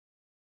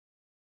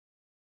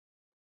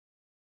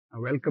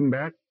Welcome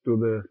back to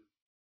the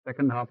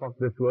second half of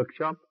this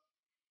workshop.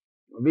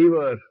 We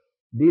were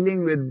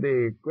dealing with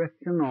the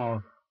question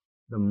of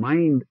the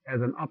mind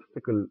as an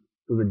obstacle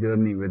to the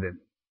journey within.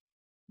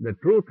 The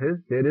truth is,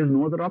 there is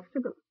no other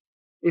obstacle.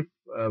 If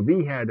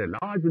we had a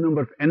large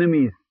number of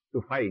enemies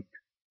to fight,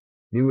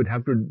 we would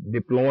have to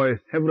deploy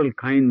several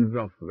kinds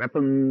of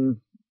weapons,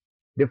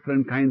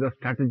 different kinds of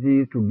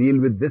strategies to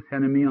deal with this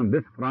enemy on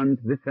this front,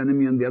 this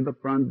enemy on the other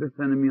front, this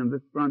enemy on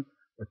this front.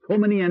 There's so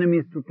many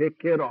enemies to take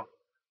care of.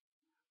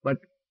 But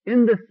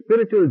in the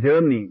spiritual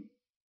journey,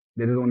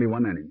 there is only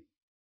one enemy.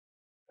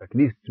 At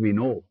least we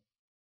know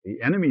the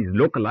enemy is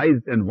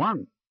localized and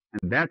one,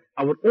 and that's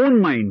our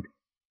own mind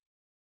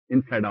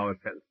inside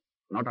ourselves,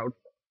 not outside.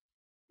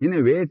 In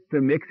a way, it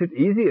makes it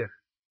easier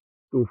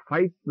to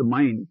fight the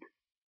mind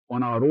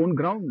on our own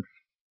grounds,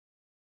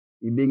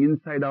 being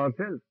inside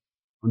ourselves.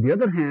 On the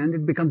other hand,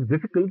 it becomes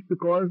difficult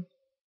because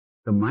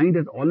the mind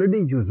has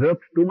already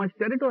usurped too much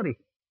territory.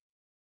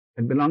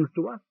 It belongs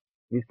to us.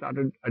 We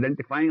started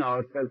identifying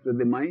ourselves with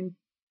the mind,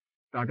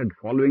 started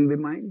following the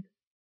mind.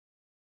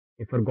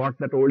 We forgot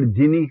that old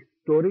genie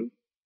story.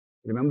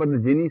 Remember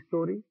the genie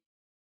story?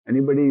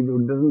 Anybody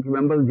who doesn't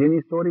remember the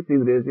genie story,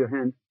 please raise your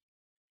hand.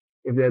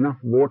 If there are enough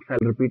votes, I'll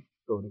repeat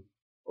the story.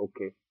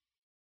 Okay.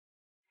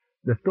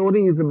 The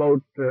story is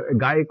about a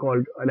guy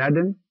called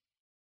Aladdin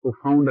who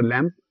found a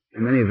lamp,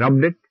 and when he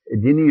rubbed it, a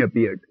genie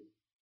appeared.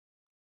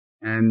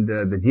 And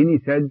the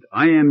genie said,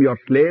 "I am your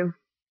slave.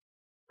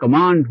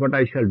 Command what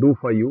I shall do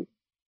for you."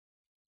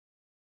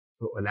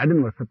 So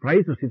Aladdin was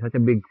surprised to see such a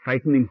big,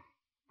 frightening,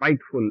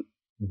 frightful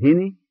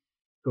genie.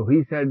 So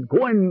he said,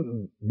 "Go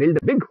and build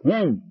a big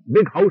home,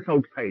 big house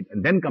outside,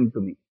 and then come to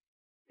me."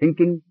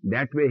 Thinking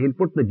that way he'll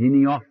put the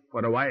genie off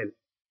for a while.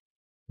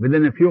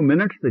 Within a few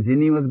minutes, the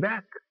genie was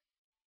back.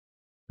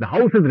 "The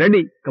house is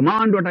ready.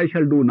 Command what I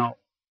shall do now."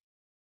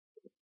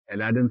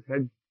 Aladdin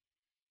said,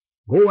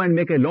 "Go and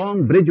make a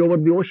long bridge over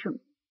the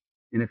ocean."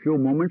 In a few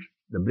moments,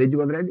 the bridge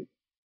was ready.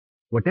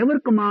 Whatever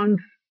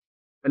commands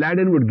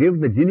Aladdin would give,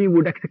 the genie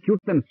would execute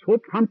them so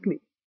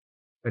promptly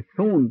that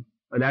soon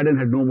Aladdin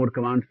had no more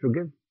commands to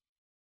give.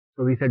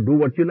 So he said, "Do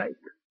what you like."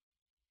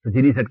 The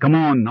genie said, "Come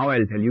on, now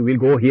I'll tell you.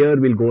 We'll go here,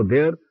 we'll go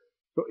there."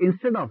 So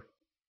instead of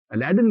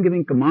Aladdin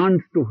giving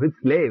commands to his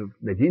slave,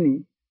 the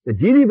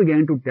genie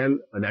began to tell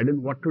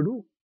Aladdin what to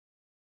do.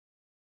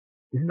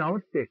 This is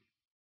our state.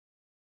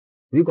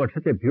 We got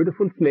such a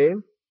beautiful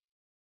slave,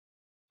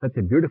 such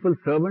a beautiful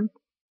servant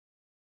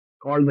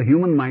called the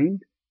human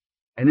mind.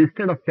 And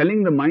instead of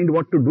telling the mind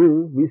what to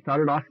do, we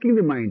started asking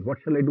the mind, "What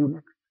shall I do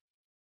next?"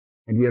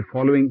 And we are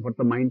following what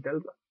the mind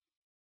tells us.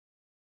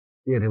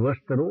 We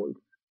reversed the roles.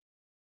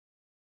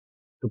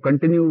 To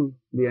continue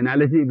the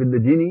analogy with the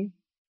genie,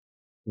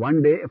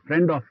 one day a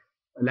friend of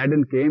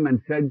Aladdin came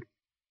and said,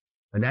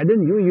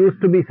 "Aladdin, you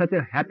used to be such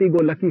a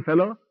happy-go-lucky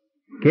fellow,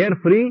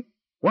 carefree.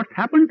 What's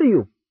happened to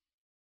you?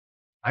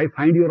 I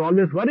find you're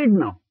always worried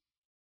now."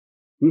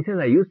 He says,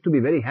 "I used to be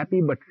very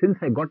happy, but since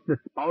I got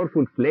this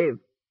powerful slave,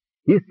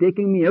 he's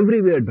taking me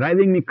everywhere,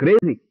 driving me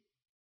crazy.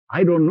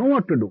 I don't know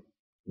what to do.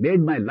 Made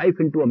my life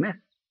into a mess.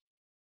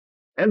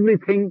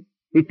 Everything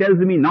he tells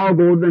me, now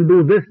go and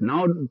do this.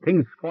 Now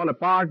things fall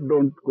apart,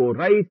 don't go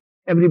right.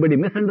 Everybody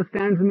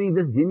misunderstands me.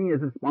 This genie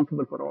is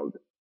responsible for all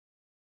this."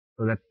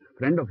 So that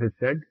friend of his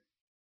said,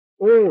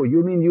 "Oh,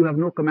 you mean you have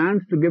no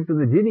commands to give to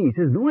the genie?" He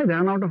says, "No, I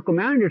ran out of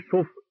command.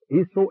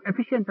 He's so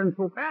efficient and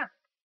so fast."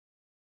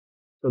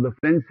 So the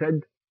friend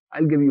said,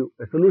 "I'll give you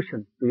a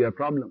solution to your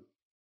problem.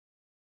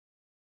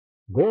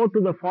 Go to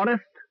the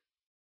forest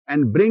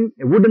and bring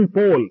a wooden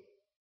pole.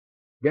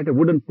 Get a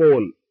wooden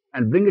pole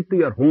and bring it to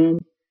your home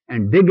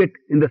and dig it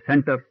in the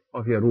center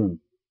of your room.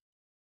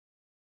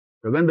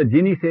 So when the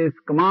genie says,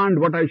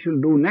 'Command what I shall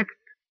do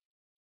next,'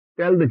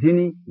 tell the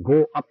genie,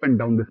 'Go up and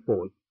down this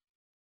pole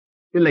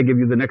till I give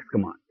you the next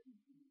command.'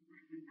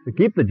 So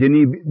keep the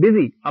genie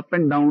busy, up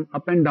and down,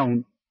 up and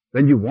down.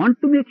 When you want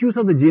to make use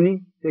of the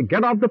genie, say,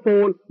 'Get off the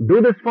pole,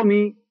 do this for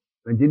me.'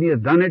 When genie has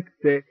done it,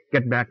 say,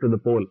 'Get back to the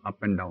pole,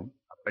 up and down,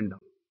 up and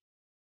down.'"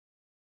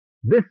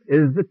 This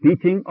is the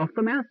teaching of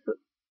the Master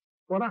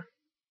for us.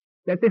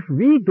 That if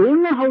we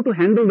don't know how to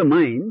handle the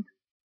mind,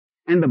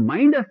 and the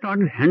mind has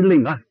started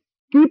handling us,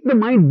 keep the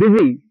mind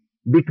busy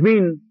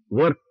between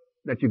work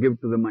that you give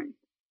to the mind.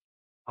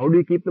 How do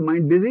you keep the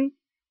mind busy?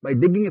 By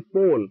digging a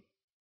pole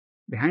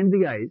behind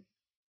the eyes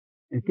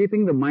and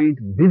keeping the mind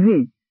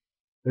busy,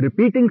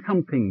 repeating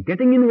something,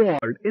 getting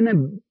involved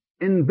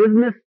in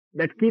business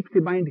that keeps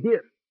the mind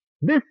here.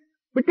 This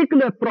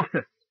particular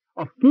process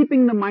of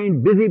keeping the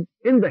mind busy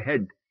in the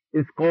head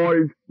is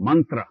called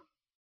mantra.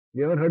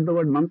 You ever heard the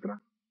word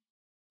mantra?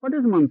 What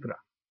is mantra?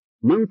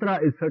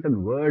 Mantra is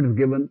certain words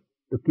given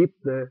to keep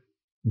the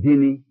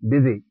genie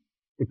busy,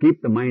 to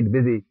keep the mind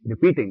busy,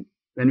 repeating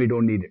when we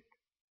don't need it.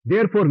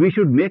 Therefore, we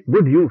should make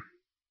good use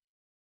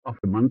of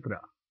the mantra.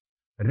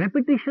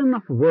 Repetition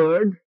of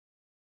words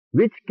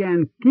which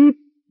can keep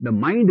the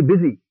mind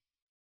busy.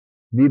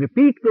 We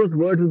repeat those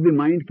words with the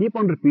mind, keep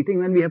on repeating.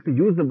 When we have to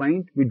use the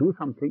mind, we do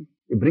something,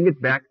 we bring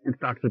it back and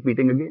start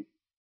repeating again.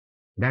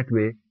 That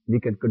way, we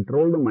can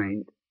control the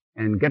mind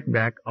and get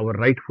back our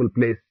rightful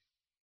place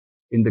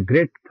in the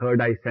great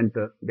third eye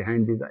center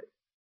behind these eyes.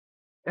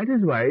 That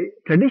is why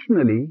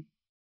traditionally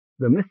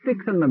the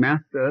mystics and the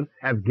masters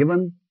have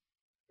given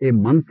a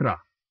mantra,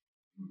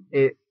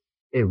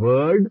 a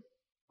word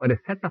or a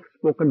set of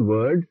spoken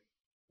words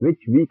which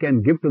we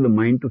can give to the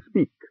mind to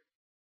speak.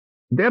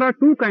 There are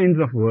two kinds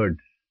of words.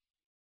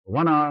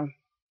 One are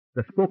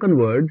the spoken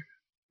words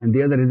and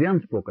the other is the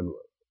unspoken word.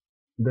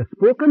 The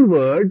spoken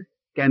word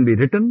can be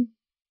written,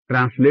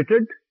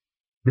 translated,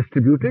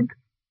 distributed,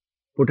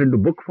 put into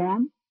book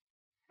form,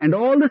 and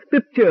all the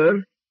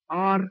scriptures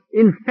are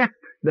in fact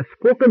the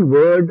spoken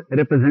word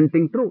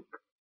representing truth.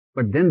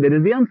 But then there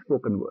is the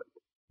unspoken word.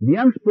 The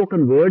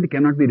unspoken word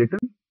cannot be written,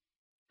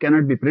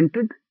 cannot be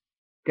printed,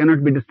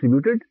 cannot be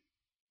distributed,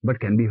 but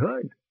can be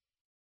heard.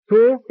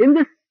 So in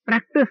this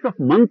practice of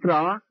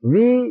mantra,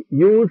 we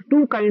use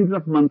two kinds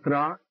of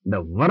mantra.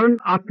 The Varan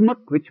Atmak,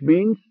 which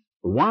means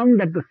one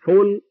that the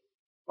soul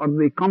or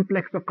the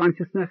complex of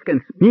consciousness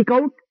can speak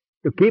out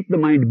to keep the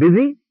mind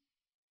busy,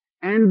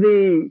 and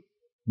the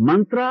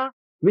mantra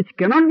which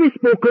cannot be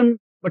spoken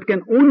but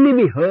can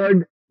only be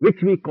heard, which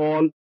we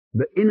call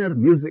the inner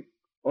music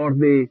or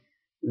the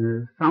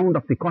sound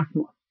of the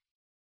cosmos,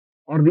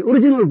 or the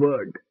original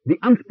word, the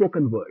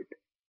unspoken word,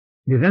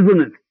 the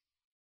resonance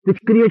which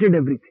created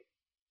everything,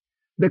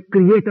 the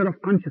creator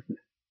of consciousness,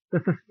 the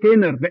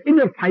sustainer, the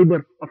inner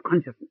fiber of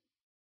consciousness,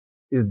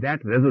 is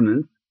that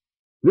resonance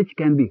which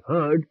can be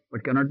heard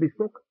but cannot be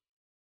spoken.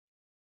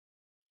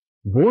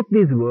 Both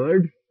these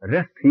words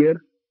rest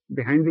here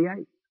behind the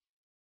eyes.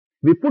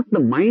 We put the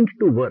mind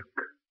to work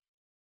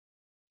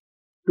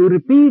to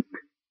repeat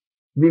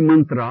the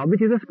mantra,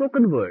 which is a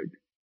spoken word,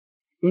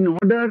 in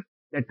order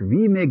that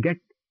we may get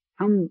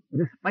some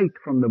respite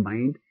from the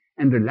mind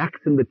and relax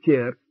in the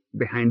chair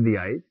behind the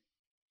eyes.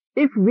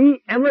 If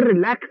we ever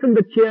relax in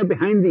the chair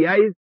behind the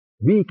eyes,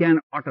 we can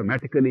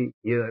automatically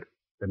hear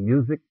the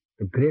music,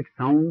 the great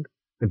sound,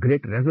 the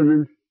great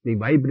resonance, the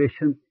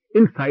vibration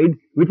inside,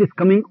 which is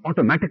coming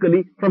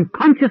automatically from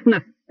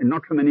consciousness and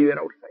not from anywhere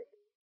outside.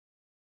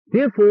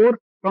 Therefore,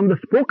 from the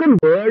spoken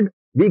word,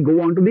 we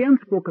go on to the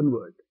unspoken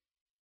word.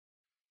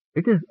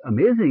 It is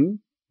amazing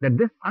that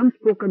this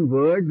unspoken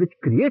word, which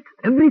creates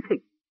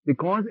everything,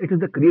 because it is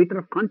the creator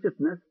of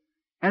consciousness,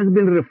 has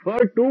been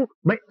referred to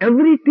by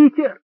every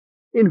teacher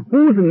in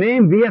whose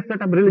name we have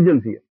set up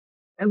religions here.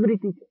 Every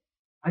teacher.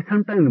 I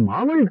sometimes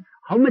marveled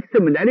how much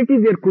similarity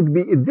there could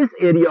be in this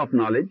area of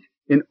knowledge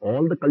in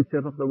all the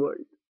cultures of the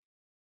world.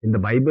 In the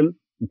Bible,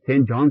 in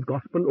St. John's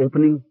Gospel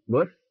opening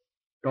verse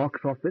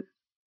talks of it.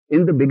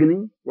 In the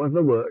beginning was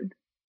the Word,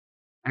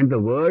 and the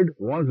Word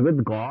was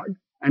with God,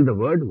 and the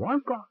Word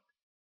was God.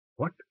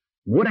 What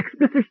more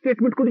explicit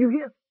statement could you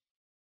hear?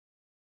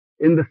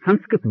 In the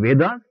Sanskrit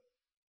Vedas,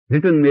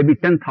 written maybe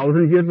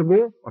 10,000 years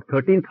ago or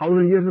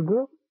 13,000 years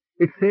ago,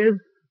 it says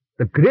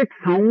the great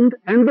sound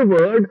and the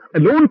word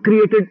alone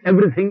created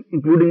everything,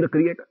 including the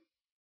creator.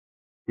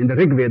 In the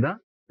Rig Veda,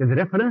 there's a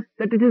reference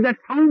that it is that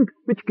sound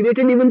which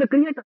created even the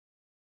creator.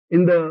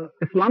 In the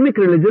Islamic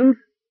religions,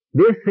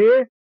 they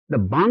say the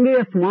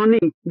Bange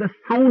Asmani, the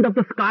sound of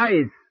the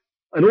skies,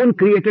 alone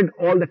created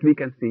all that we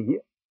can see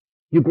here.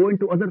 You go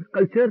into other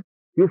cultures,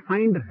 you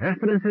find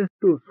references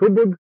to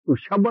Subud, to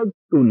Shabad,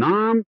 to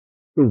Naam,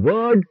 to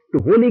Word,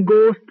 to Holy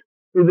Ghost,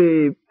 to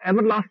the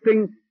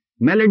everlasting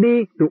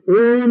melody, to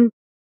Om.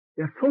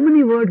 There are so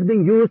many words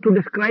being used to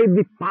describe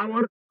the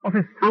power of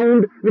a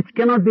sound which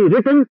cannot be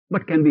written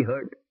but can be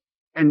heard.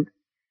 And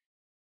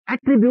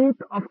attribute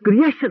of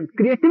creation,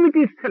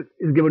 creativity itself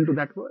is given to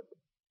that word.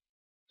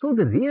 So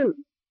the real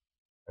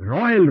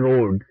royal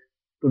road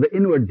to the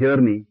inward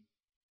journey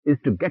is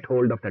to get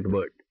hold of that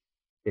word.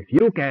 If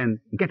you can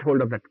get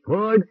hold of that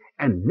word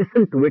and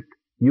listen to it,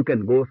 you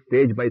can go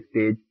stage by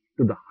stage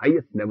to the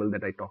highest level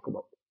that I talk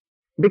about.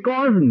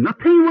 Because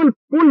nothing will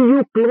pull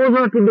you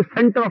closer to the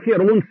center of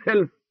your own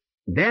self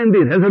than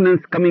the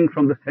resonance coming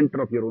from the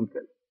center of your own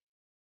self.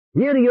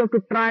 Here you have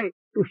to try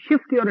to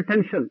shift your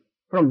attention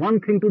from one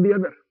thing to the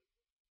other.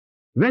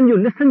 When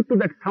you listen to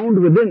that sound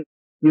within,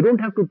 you don't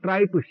have to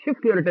try to shift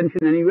your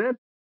attention anywhere.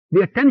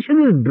 The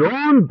attention is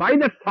drawn by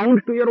that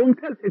sound to your own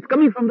self. It's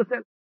coming from the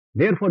self.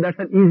 Therefore, that's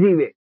an easy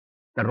way.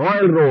 The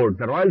royal road,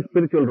 the royal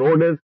spiritual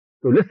road is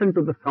to listen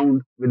to the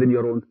sound within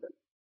your own self.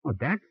 Now,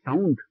 that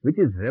sound which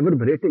is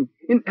reverberating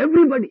in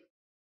everybody,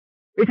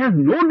 it has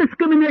no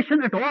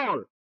discrimination at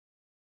all.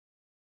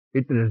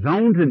 It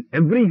resounds in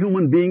every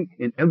human being,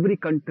 in every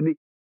country,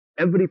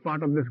 every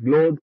part of this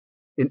globe,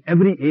 in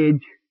every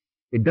age.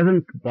 It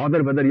doesn't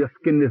bother whether your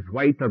skin is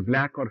white or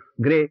black or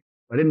grey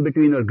or in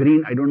between or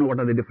green. I don't know what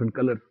are the different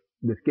colors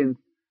of the skin.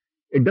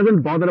 It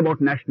doesn't bother about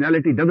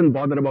nationality, doesn't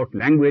bother about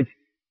language.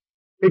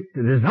 It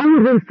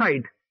resounds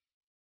inside.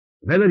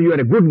 Whether you are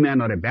a good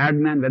man or a bad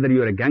man, whether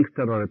you are a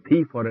gangster or a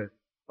thief or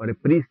a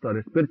priest or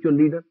a spiritual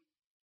leader,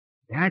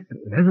 that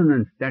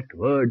resonance, that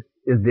word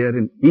is there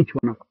in each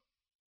one of us,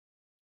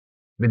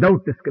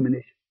 without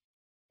discrimination.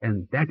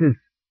 And that is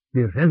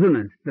the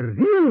resonance, the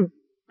real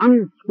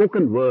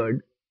unspoken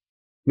word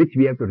which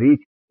we have to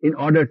reach in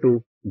order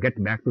to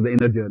get back to the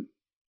inner journey.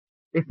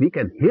 If we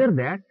can hear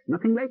that,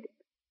 nothing like it.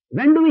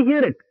 When do we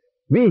hear it?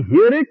 We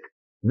hear it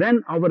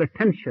when our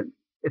attention,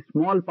 a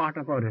small part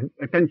of our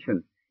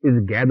attention,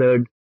 is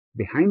gathered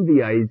behind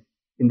the eyes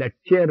in that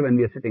chair when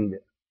we are sitting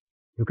there.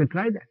 You can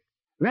try that.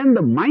 When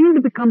the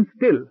mind becomes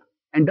still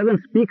and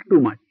doesn't speak too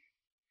much,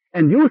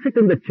 and you sit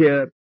in the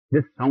chair,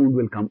 this sound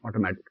will come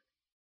automatically.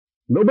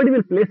 Nobody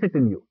will place it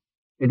in you.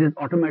 It is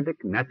automatic,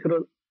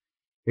 natural.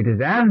 It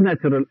is as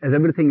natural as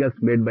everything else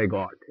made by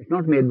God. It's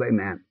not made by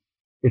man.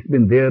 It's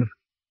been there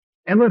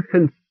ever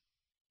since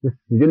this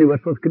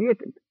universe was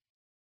created.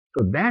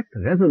 So that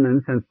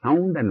resonance and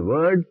sound and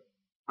word,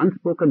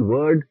 unspoken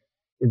word,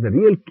 is the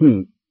real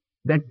key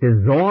that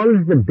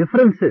dissolves the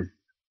differences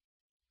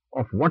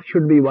of what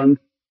should be one's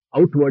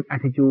outward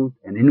attitude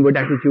and inward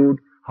attitude.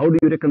 How do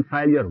you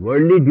reconcile your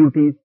worldly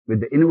duties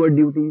with the inward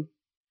duties?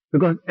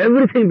 Because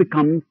everything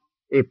becomes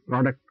a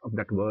product of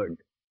that word.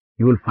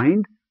 You will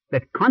find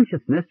that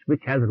consciousness,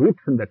 which has roots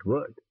in that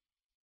word,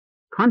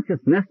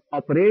 consciousness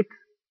operates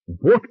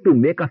both to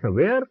make us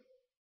aware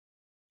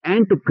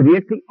and to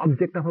create the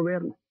object of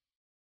awareness.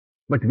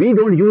 But we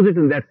don't use it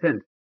in that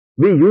sense.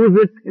 We use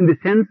it in the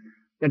sense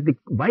that the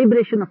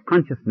vibration of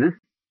consciousness,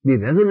 the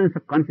resonance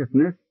of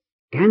consciousness,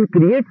 can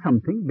create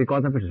something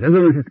because of its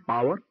resonance, its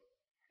power.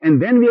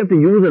 And then we have to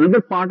use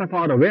another part of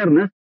our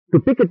awareness to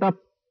pick it up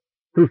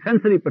through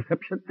sensory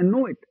perception and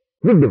know it.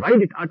 We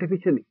divide it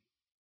artificially.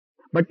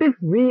 But if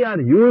we are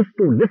used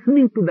to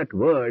listening to that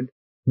word,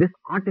 this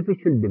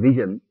artificial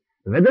division,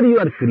 whether you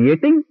are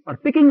creating or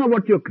picking up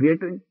what you are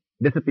creating,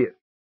 disappears.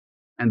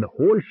 And the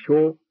whole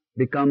show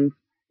becomes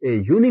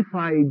a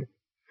unified,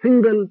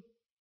 single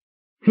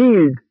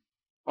field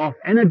of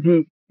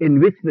energy in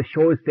which the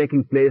show is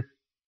taking place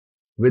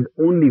with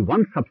only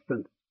one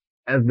substance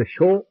as the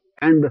show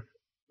and the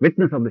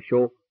witness of the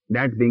show,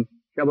 that being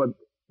Shabad,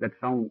 that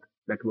sound,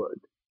 that word.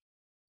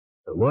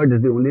 The word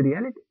is the only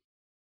reality.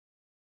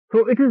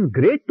 So it is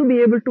great to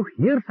be able to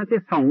hear such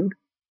a sound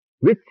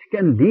which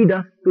can lead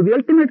us to the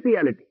ultimate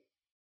reality.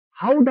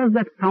 How does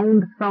that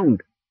sound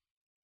sound?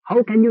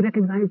 How can you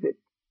recognize it?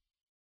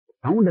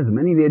 Sound has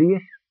many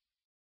variations.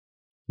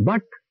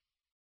 But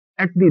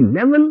at the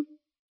level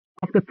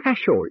of the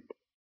threshold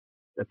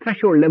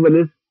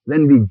level is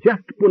when we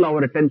just pull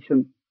our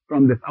attention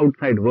from this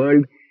outside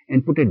world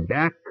and put it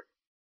back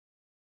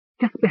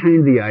just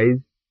behind the eyes.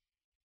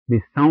 The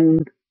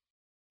sound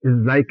is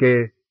like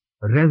a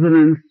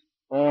resonance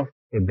of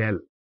a bell.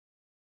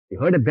 You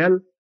heard a bell?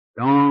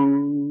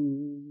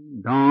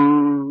 Dong,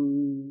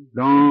 dong,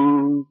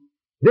 dong.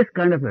 This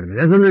kind of a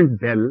resonant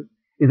bell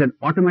is an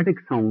automatic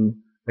sound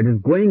that is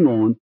going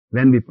on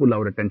when we pull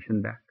our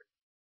attention back.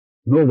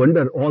 No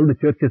wonder all the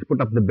churches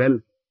put up the bell,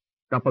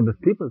 top of the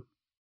steeples.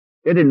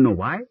 They didn't know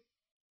why.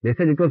 They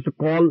said it was to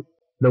call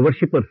the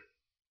worshippers.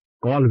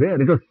 Call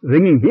where? It was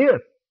ringing here.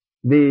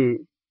 The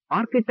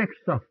architects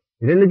of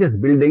religious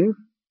buildings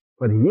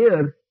for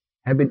years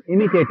have been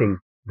imitating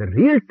the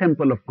real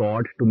temple of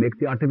God to make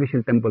the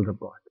artificial temples of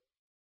God.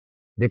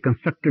 They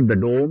constructed the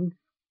domes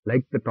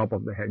like the top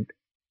of the head.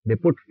 They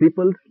put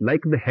steeples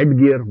like the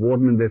headgear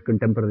worn in their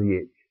contemporary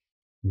age.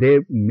 They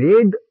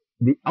made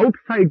the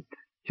outside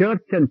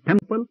church and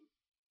temple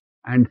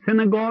and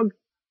synagogue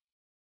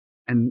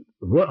and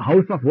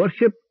house of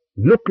worship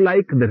look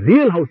like the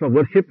real house of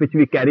worship which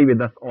we carry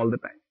with us all the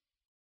time.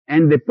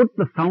 And they put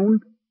the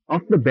sound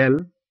of the bell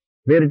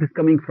where it is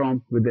coming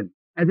from within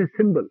as a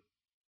symbol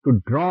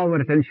to draw our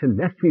attention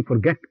lest we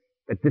forget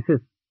that this is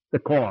the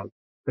call.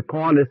 The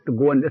call is to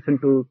go and listen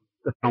to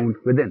the sound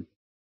within.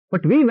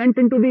 But we went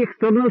into the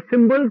external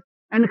symbols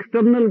and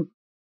external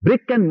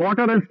brick and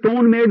mortar and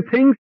stone made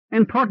things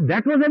and thought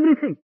that was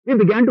everything. We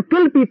began to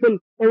kill people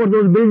over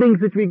those buildings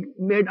which we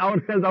made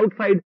ourselves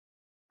outside,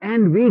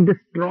 and we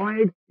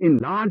destroyed in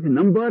large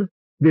numbers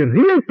the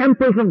real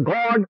temples of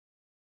God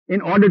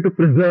in order to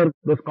preserve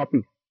those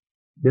copies.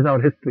 This is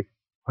our history.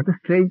 What a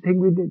strange thing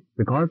we did,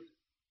 because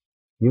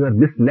we were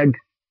misled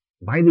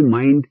by the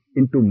mind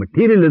into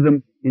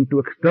materialism, into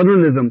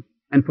externalism,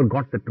 and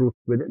forgot the truth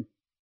within.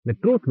 The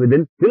truth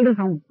within still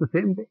sounds the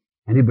same way.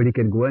 Anybody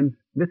can go and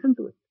listen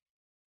to it.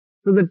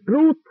 So the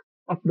truth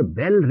of the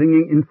bell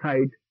ringing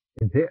inside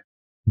is there.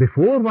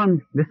 Before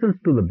one listens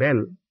to the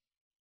bell,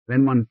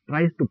 when one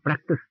tries to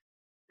practice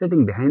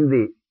sitting behind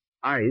the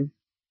eyes,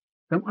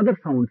 some other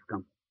sounds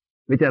come,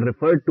 which are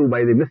referred to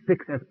by the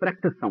mystics as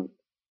practice sounds,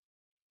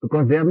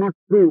 because they are not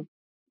true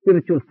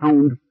spiritual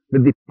sounds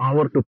with the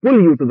power to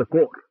pull you to the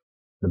core.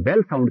 The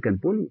bell sound can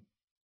pull you.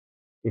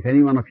 If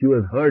any one of you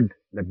has heard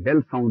that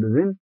bell sound is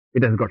in,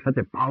 it has got such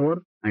a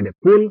power and a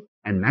pull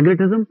and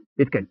magnetism,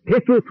 it can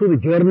take you through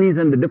the journeys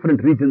and the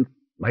different regions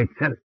by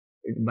itself,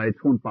 by its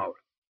own power.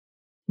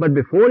 But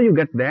before you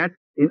get that,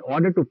 in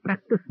order to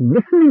practice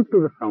listening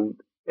to the sound,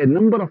 a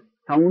number of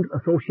sounds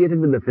associated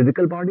with the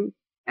physical body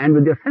and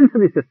with your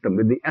sensory system,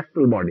 with the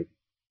astral body,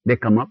 they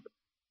come up,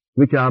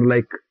 which are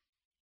like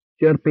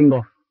chirping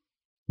of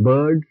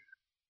birds,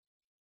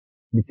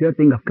 the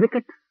chirping of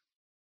crickets,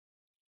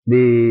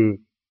 the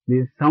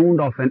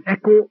sound of an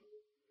echo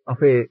of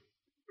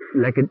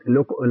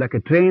like a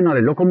train or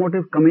a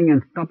locomotive coming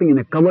and stopping in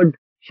a covered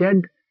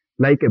shed,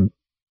 like a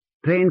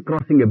train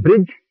crossing a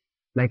bridge,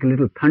 like a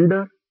little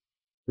thunder,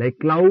 like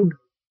cloud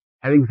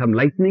having some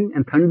lightning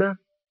and thunder,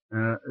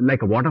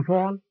 like a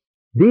waterfall.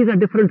 These are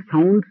different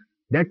sounds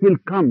that will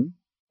come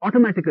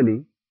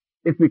automatically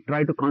if we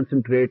try to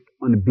concentrate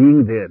on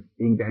being there,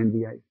 being behind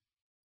the eyes.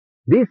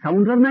 These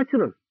sounds are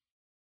natural.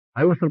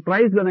 I was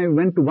surprised when I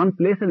went to one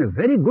place and a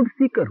very good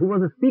speaker, who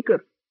was a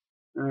speaker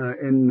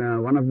in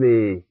one of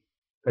the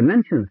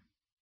conventions,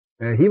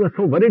 he was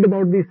so worried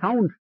about these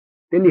sounds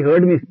till he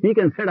heard me speak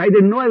and said, I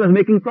didn't know I was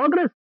making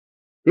progress.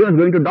 He was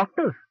going to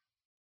doctors.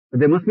 But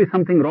there must be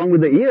something wrong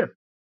with the ear.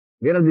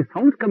 Where are these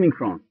sounds coming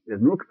from?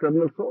 There's no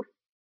external source.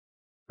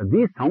 But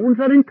these sounds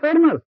are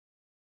internal.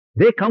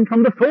 They come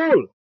from the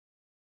soul.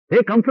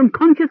 They come from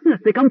consciousness.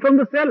 They come from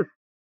the self.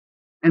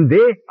 And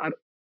they are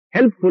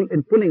helpful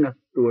in pulling us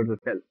towards the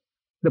self.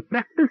 The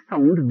practice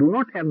sounds do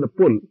not have the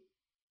pull,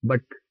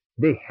 but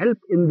they help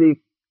in the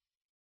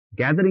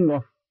gathering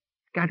of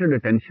scattered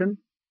attention,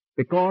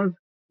 because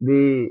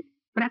the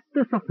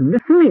practice of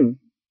listening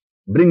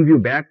brings you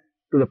back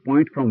to the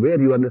point from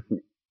where you are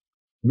listening.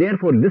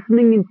 Therefore,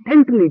 listening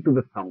intently to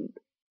the sound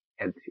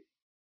helps you.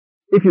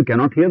 If you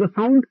cannot hear the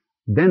sound,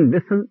 then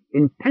listen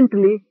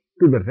intently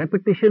to the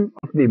repetition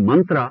of the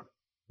mantra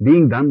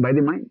being done by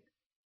the mind.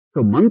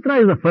 So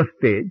mantra is the first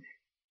stage,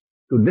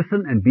 to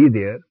listen and be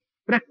there.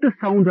 Practice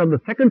sounds are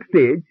the second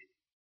stage.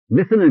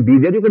 Listen and be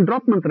there. You can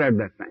drop mantra at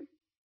that time.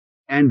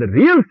 And the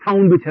real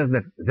sound which has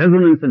that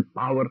resonance and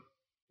power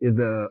is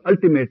the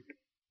ultimate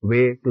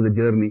way to the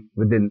journey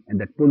within, and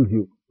that pulls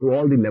you to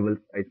all the levels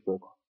I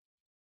spoke of.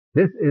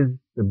 This is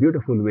the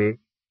beautiful way,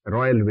 the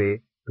royal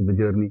way to the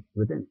journey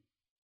within.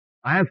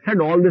 I have said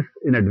all this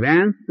in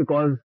advance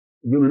because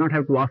you may not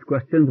have to ask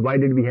questions, why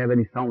did we have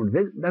any sound?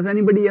 Does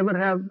anybody ever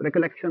have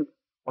recollection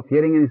of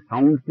hearing any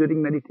sounds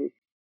during meditation?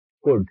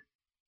 Good.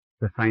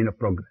 It's a sign of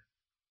progress.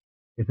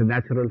 It's a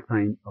natural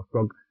sign of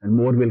progress, and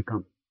more will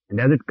come. And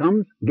as it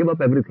comes, give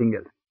up everything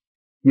else.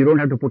 You don't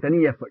have to put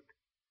any effort.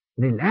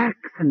 Relax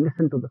and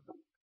listen to the sound.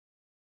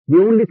 The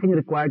only thing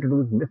required to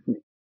do is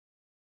listening.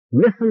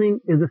 Listening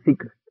is the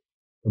secret.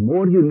 The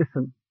more you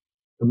listen,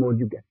 the more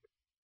you get.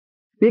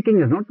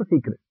 Speaking is not the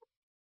secret.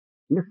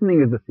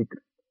 Listening is the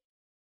secret.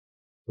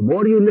 The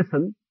more you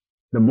listen,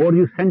 the more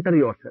you center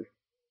yourself.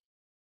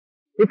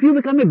 If you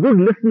become a good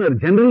listener,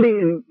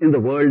 generally in the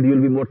world,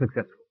 you'll be more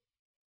successful.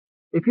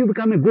 If you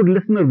become a good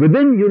listener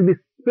within, you'll be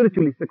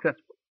spiritually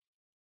successful.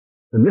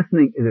 So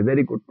listening is a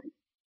very good thing.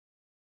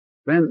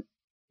 When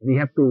we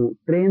have to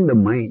train the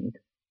mind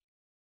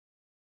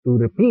to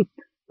repeat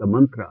the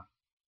mantra,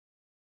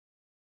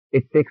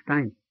 it takes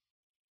time.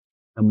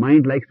 The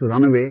mind likes to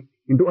run away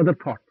into other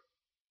thoughts,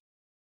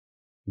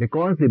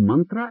 because the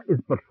mantra is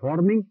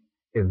performing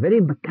a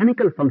very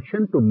mechanical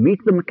function to meet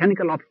the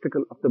mechanical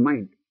obstacle of the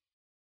mind.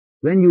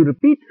 When you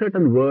repeat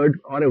certain words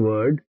or a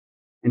word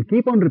and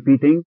keep on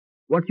repeating,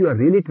 what you are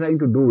really trying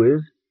to do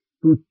is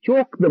to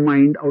choke the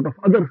mind out of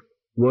other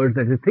words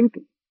that it's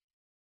thinking.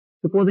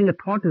 Supposing a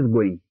thought is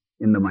going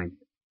in the mind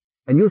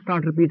and you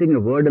start repeating a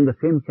word in the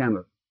same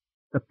channel,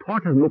 the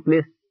thought has no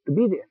place to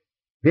be there.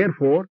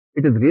 Therefore,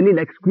 it is really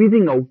like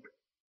squeezing out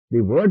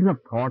the words of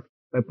thought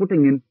by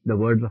putting in the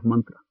words of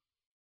mantra.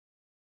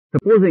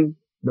 Supposing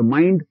the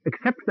mind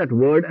accepts that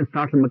word and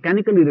starts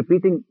mechanically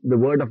repeating the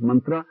word of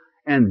mantra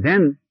and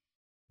then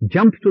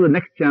jumps to the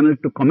next channel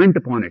to comment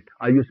upon it.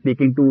 Are you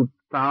speaking too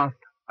fast?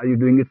 Are you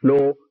doing it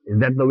slow? Is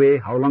that the way?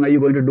 How long are you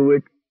going to do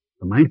it?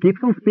 The mind keeps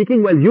on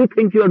speaking while you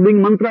think you are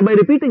doing mantra by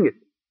repeating it.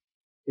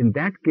 In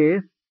that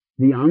case,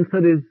 the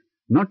answer is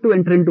not to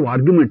enter into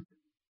argument,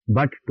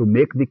 but to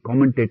make the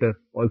commentator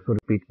also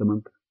repeat the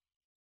mantra.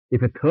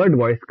 If a third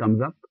voice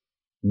comes up,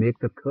 make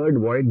the third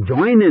voice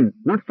join in,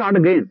 not start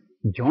again,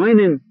 join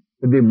in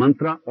with the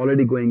mantra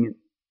already going in.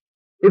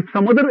 If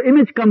some other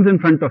image comes in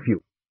front of you,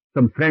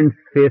 some friend's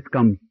face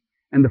comes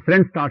and the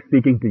friend starts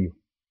speaking to you,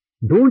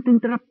 don't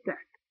interrupt that.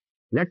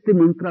 Let the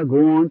mantra go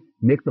on,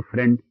 make the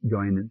friend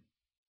join in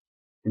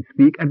and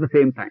speak at the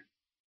same time.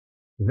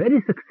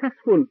 Very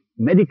successful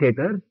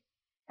meditators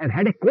have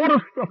had a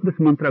chorus of this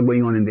mantra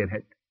going on in their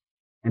head,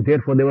 and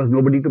therefore there was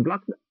nobody to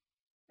block them,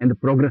 and the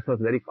progress was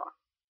very fast.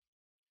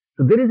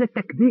 So there is a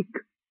technique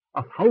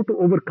of how to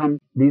overcome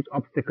these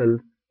obstacles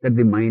that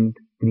the mind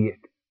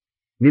creates.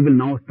 We will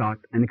now start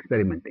an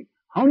experimenting.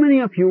 How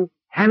many of you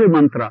have a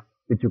mantra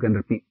which you can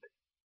repeat?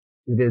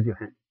 Raise your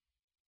hand.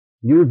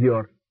 Use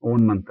your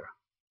own mantra.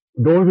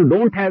 Those who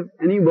don't have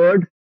any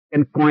words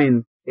can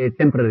coin a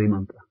temporary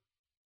mantra,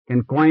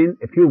 can coin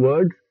a few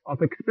words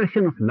of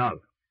expression of love.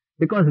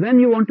 Because when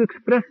you want to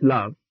express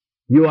love,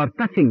 you are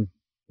touching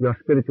your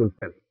spiritual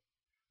self.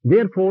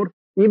 Therefore,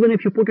 even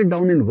if you put it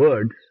down in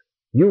words,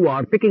 you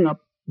are picking up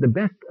the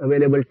best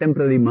available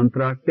temporary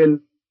mantra till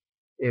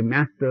a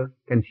master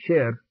can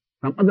share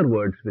some other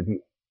words with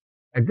you.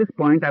 At this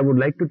point, I would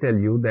like to tell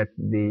you that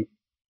the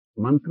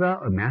mantra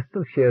a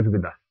master shares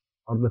with us,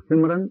 or the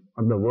simran,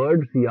 or the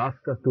words he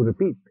asks us to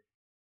repeat,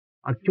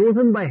 are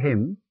chosen by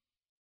him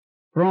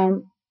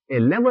from a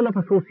level of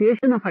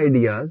association of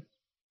ideas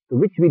to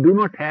which we do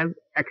not have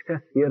access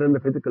here in the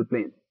physical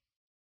plane.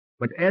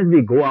 But as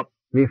we go up,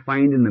 we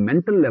find in the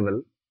mental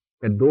level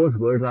that those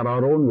words are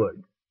our own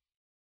words.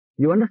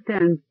 You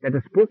understand that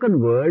a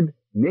spoken word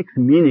makes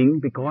meaning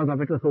because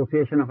of its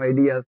association of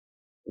ideas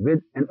with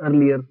an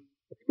earlier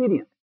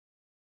experience.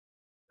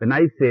 When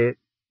I say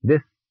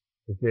this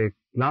is a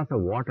glass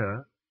of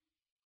water,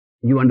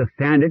 you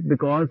understand it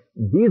because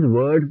these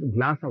words,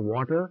 glass of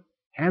water,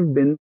 have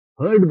been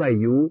heard by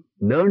you,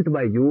 learnt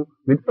by you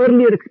with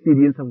earlier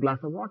experience of glass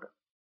of water.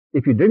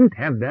 If you didn't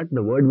have that,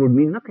 the word would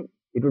mean nothing.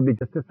 It would be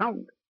just a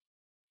sound.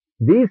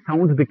 These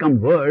sounds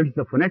become words.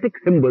 The phonetic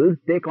symbols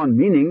take on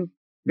meaning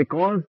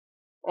because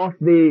of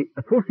the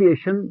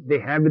association they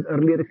have with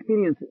earlier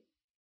experiences.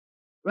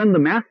 When the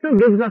master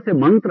gives us a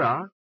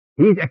mantra,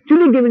 he is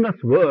actually giving us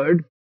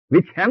words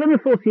which have an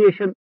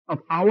association of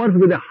ours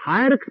with a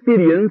higher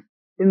experience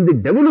in the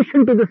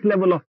devolution to this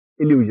level of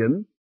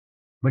illusion,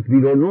 but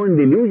we don't know in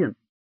the illusion.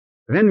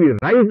 When we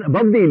rise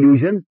above the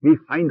illusion, we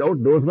find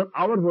out those were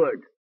our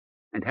words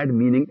and had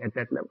meaning at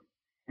that level.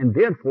 And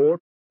therefore,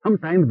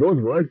 sometimes those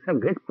words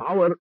have great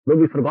power, though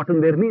we've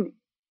forgotten their meaning.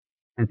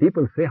 And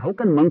people say, how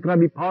can mantra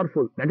be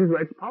powerful? That is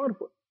why it's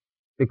powerful.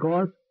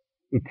 Because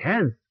it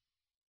has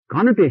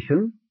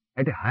connotation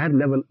at a higher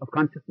level of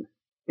consciousness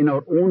in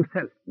our own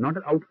self, not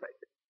outside.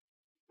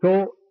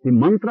 So the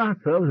mantra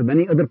serves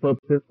many other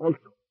purposes also.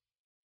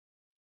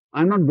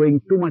 I'm not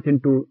going too much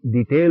into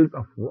details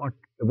of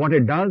what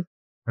it does.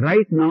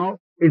 Right now,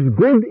 it's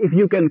good if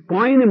you can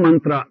coin a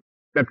mantra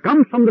that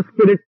comes from the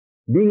spirit,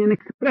 being an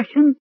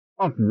expression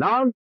of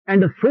love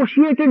and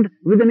associated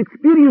with an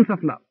experience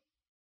of love.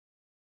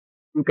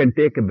 You can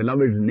take a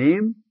beloved's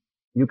name.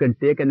 You can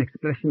take an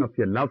expression of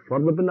your love for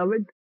the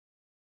beloved.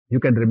 You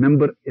can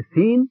remember a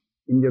scene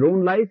in your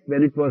own life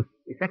when it was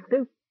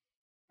effective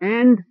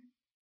and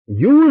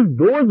use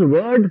those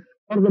words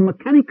for the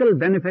mechanical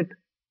benefit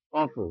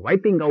of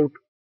wiping out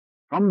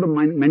from the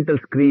mental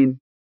screen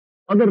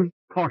other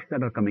thoughts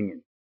that are coming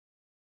in.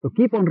 So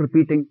keep on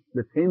repeating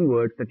the same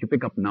words that you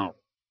pick up now.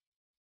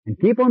 And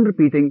keep on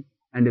repeating,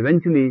 and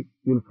eventually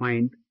you'll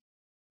find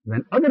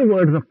when other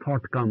words of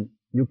thought come,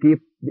 you keep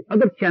the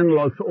other channel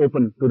also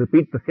open to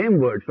repeat the same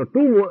words. So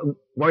two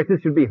voices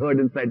should be heard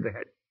inside the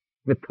head.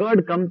 The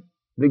third comes,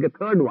 bring a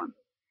third one.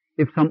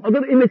 If some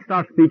other image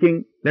starts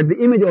speaking, let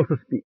the image also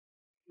speak.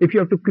 If you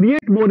have to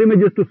create more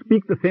images to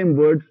speak the same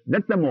words,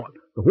 let them all.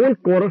 The whole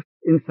chorus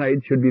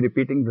inside should be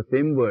repeating the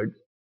same words.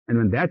 And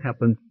when that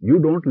happens, you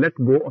don't let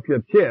go of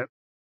your chair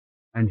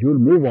and you'll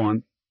move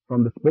on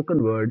from the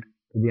spoken word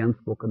to the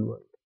unspoken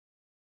word.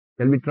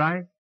 Shall we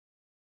try?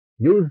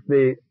 Use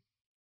the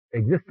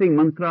existing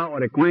mantra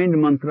or a coined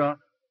mantra.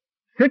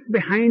 Sit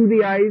behind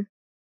the eyes.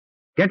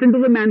 Get into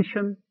the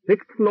mansion,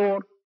 6th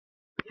floor.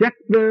 Check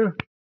the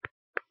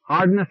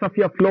hardness of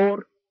your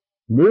floor.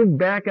 Move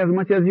back as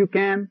much as you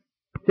can.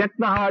 Check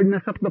the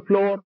hardness of the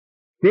floor.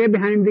 Stay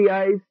behind the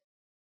eyes.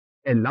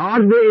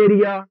 Enlarge the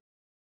area.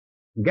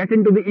 Get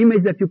into the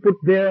image that you put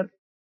there.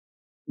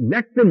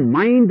 Let the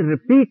mind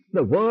repeat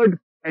the word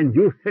and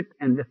you sit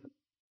and listen.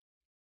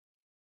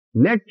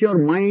 Let your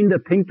mind, the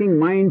thinking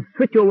mind,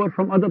 switch over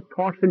from other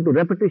thoughts into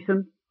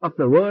repetition of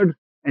the words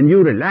and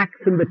you relax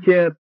in the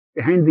chair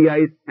behind the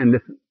eyes and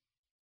listen.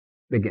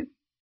 Begin.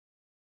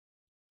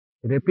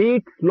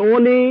 Repeat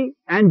slowly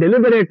and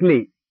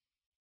deliberately,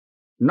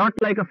 not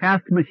like a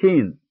fast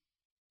machine.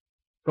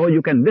 So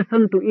you can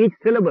listen to each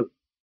syllable.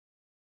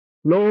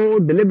 Slow,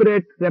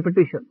 deliberate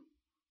repetition.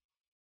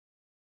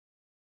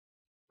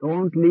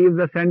 Don't leave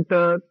the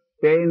center,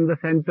 stay in the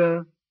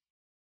center.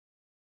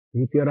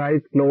 Keep your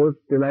eyes closed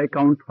till I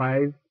count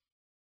 5.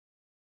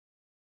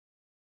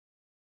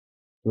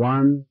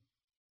 1,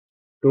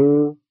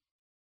 2,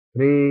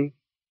 3,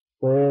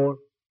 4,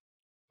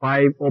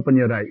 5. Open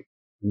your eyes.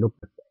 Look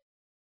at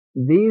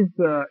that. These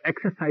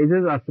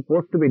exercises are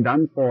supposed to be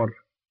done for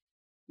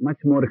much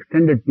more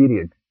extended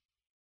periods.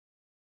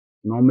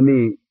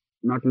 Normally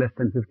not less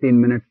than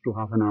 15 minutes to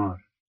half an hour.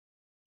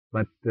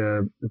 But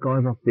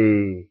because of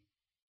the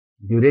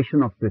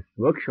duration of this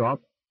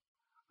workshop,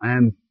 I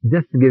am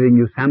just giving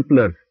you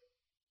samplers.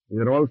 These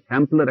are all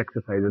sampler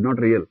exercises, not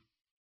real.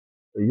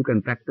 So you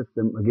can practice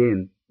them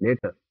again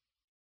later.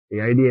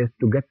 The idea is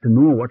to get to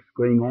know what's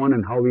going on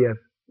and how we are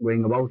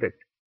going about it.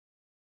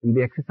 In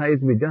the exercise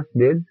we just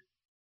did,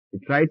 we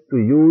tried to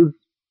use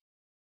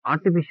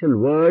artificial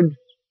words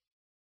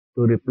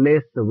to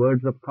replace the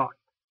words of thought.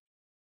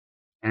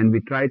 And we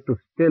tried to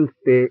still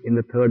stay in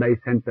the third eye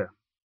center.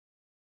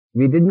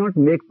 We did not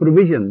make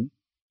provision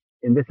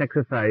in this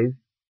exercise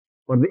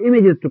for the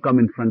images to come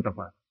in front of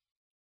us.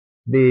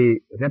 The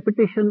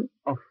repetition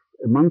of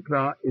a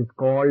mantra is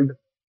called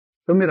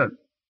Sumiran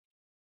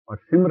or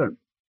Simran.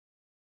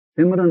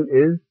 Simran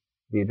is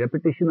the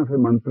repetition of a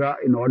mantra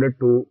in order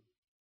to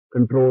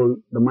control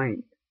the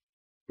mind,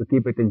 to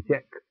keep it in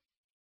check.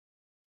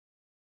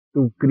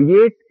 To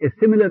create a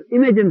similar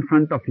image in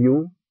front of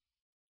you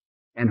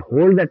and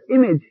hold that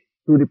image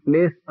to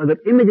replace other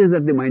images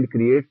that the mind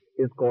creates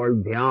is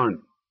called dhyan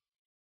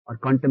or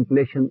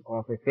contemplation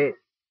of a face.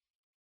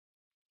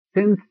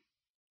 Since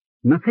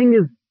nothing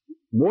is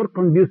more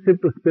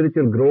conducive to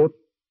spiritual growth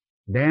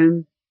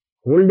than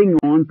holding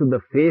on to the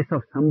face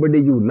of somebody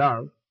you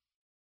love,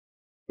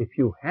 if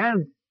you have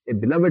a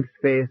beloved's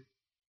face,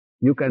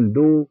 you can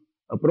do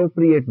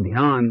appropriate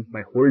dhyan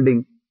by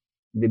holding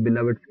the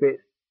beloved's face.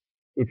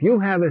 If you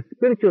have a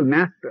spiritual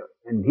master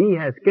and he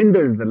has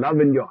kindled the love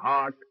in your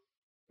heart,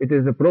 it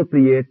is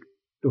appropriate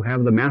to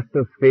have the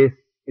master's face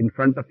in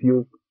front of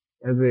you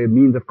as a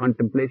means of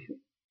contemplation.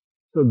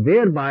 So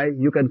thereby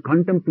you can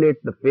contemplate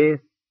the face,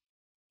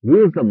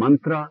 use the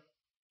mantra,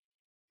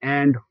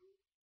 and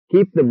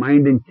keep the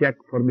mind in check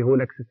for the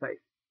whole exercise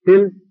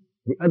till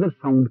the other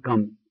sound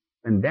comes.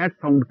 When that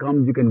sound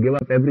comes, you can give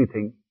up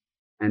everything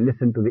and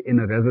listen to the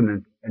inner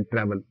resonance and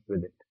travel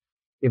with it.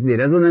 If the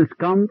resonance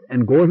comes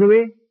and goes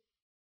away,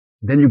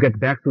 then you get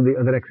back to the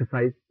other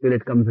exercise till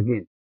it comes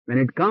again. When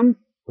it comes,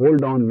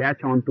 hold on,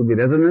 latch on to the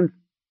resonance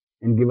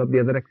and give up the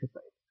other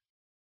exercise.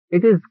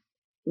 It is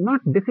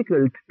not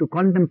difficult to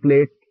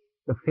contemplate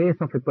the face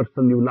of a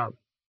person you love.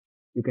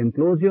 You can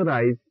close your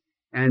eyes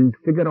and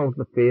figure out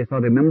the face or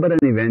remember an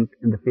event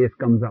and the face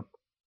comes up.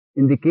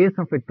 In the case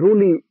of a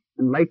truly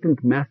enlightened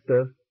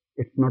master,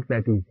 it's not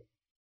that easy.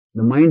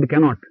 The mind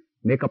cannot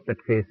make up that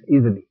face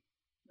easily.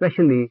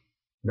 Especially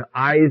the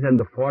eyes and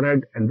the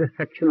forehead and this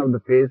section of the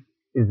face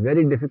is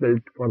very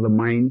difficult for the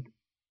mind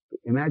to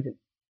imagine.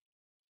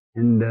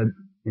 And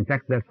in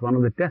fact, that's one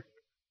of the tests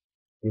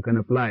you can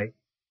apply.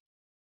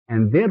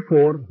 And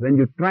therefore, when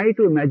you try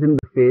to imagine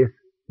the face,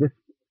 this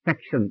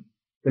section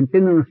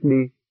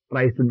continuously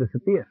tries to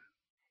disappear.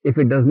 If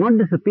it does not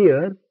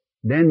disappear,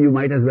 then you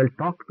might as well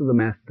talk to the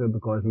master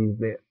because he is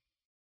there.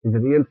 He is the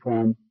real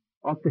form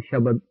of the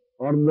Shabad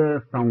or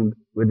the sound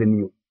within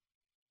you.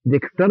 The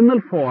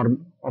external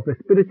form of a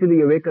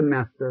spiritually awakened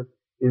master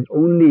is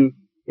only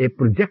a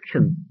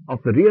projection of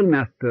the real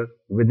master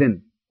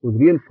within, whose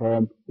real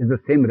form is the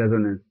same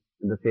resonance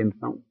and the same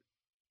sound.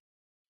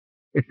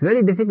 It's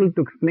very difficult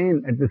to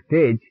explain at this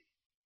stage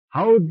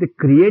how the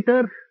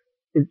creator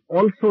is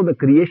also the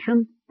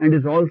creation and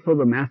is also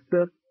the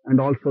master and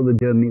also the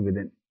journey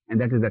within. And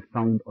that is that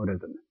sound or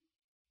resonance.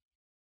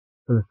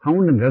 So the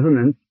sound and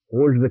resonance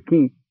holds the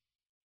key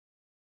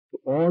to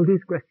all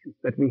these questions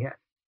that we have.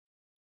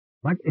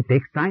 But it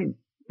takes time.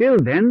 Till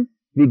then,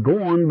 we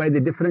go on by the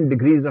different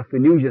degrees of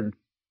illusions.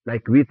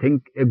 Like we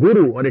think a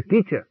guru or a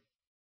teacher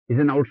is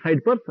an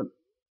outside person.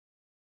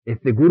 If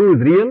the guru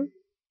is real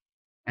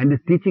and is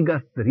teaching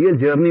us the real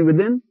journey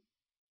within,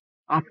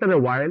 after a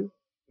while,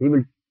 he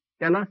will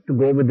tell us to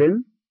go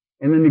within.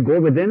 And when we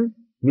go within,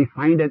 we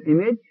find an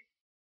image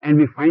and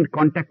we find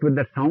contact with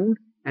the sound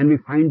and we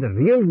find the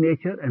real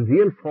nature and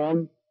real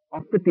form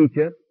of the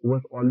teacher who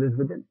was always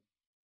within.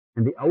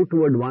 And the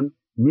outward one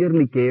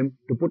merely came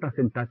to put us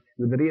in touch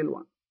with the real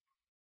one.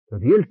 The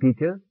real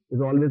teacher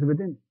is always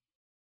within.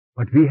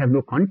 But we have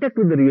no contact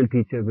with the real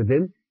teacher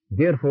within.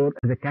 Therefore,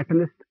 as a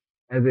catalyst,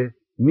 as a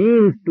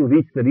means to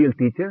reach the real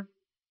teacher,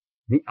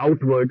 the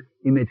outward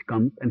image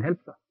comes and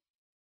helps us.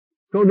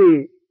 So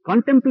the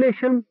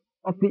contemplation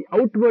of the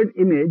outward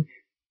image,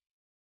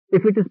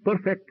 if it is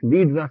perfect,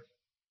 leads us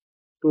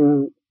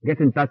to get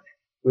in touch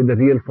with the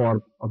real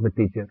form of the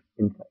teacher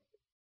inside.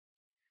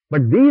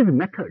 But these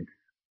methods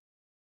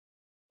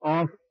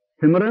of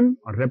simran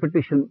or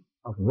repetition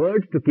of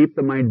words to keep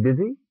the mind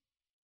busy,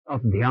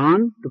 of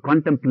dhyan to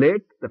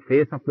contemplate the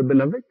face of the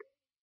beloved,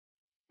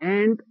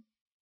 and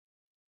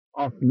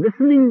of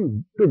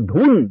listening to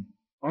dhun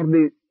or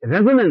the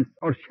resonance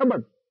or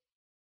shabad,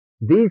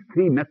 these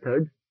three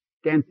methods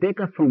can take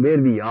us from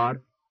where we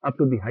are up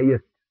to the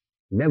highest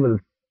levels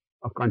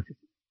of consciousness.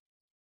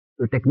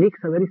 The techniques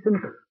are very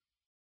simple.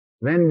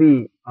 When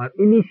we are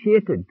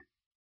initiated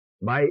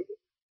by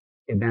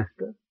a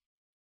master,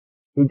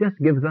 he just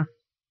gives us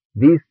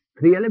these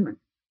three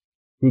elements.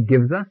 He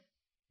gives us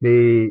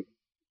the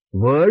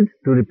words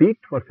to repeat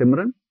for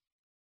Simran.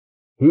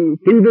 He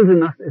kindles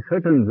in us a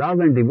certain love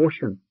and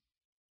devotion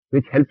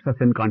which helps us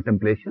in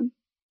contemplation.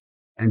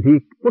 And he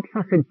puts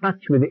us in touch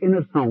with the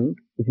inner sound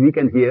which we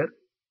can hear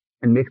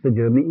and makes the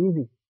journey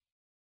easy.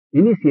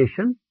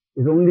 Initiation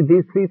is only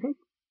these three things.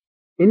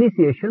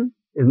 Initiation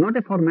is not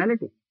a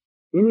formality.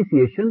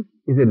 Initiation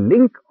is a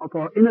link of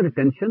our inner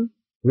attention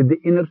with the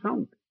inner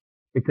sound.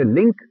 It's a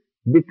link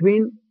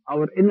between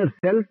our inner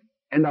self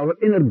and our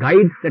inner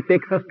guide that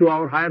takes us to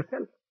our higher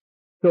self.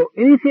 So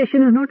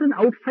initiation is not an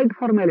outside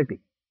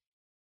formality.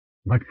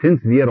 But since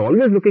we are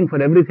always looking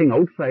for everything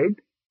outside,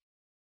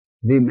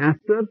 the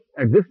masters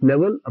at this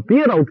level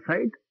appear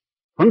outside,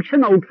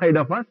 function outside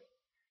of us,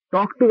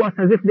 talk to us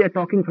as if they are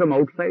talking from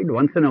outside.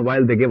 Once in a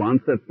while they give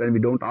answers when we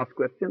don't ask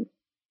questions.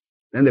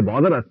 Then they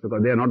bother us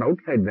because they are not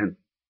outside then.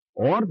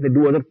 Or they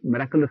do other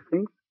miraculous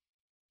things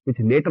which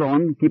later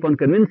on keep on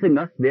convincing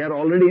us they are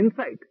already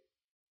inside.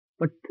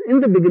 But in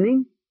the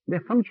beginning, they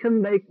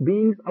function like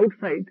beings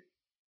outside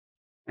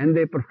and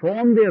they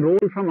perform their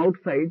role from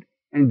outside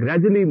and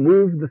gradually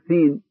move the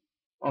scene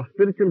of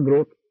spiritual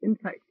growth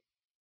inside.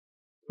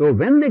 So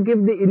when they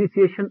give the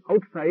initiation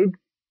outside,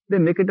 they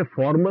make it a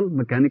formal,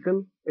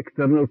 mechanical,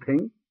 external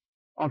thing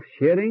of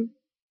sharing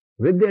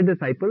with their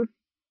disciples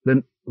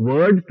the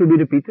words to be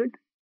repeated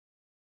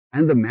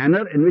and the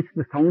manner in which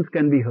the sounds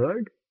can be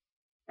heard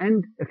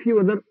and a few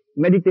other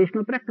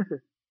meditational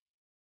practices.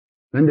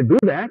 When they do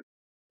that,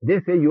 they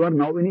say you are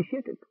now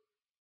initiated.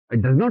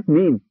 It does not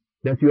mean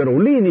that you are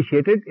only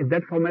initiated if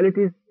that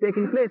formality is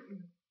taking place.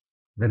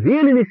 The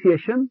real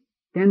initiation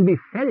can be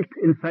felt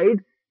inside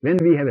when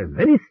we have a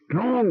very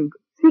strong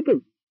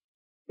seeking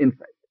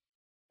inside.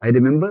 I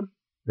remember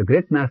the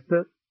great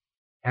master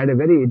had a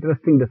very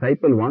interesting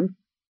disciple once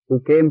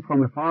who came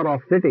from a far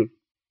off city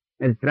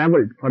and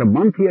traveled. For a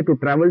month he had to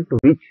travel to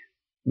reach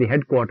the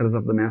headquarters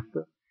of the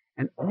master.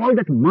 And all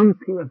that month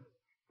he was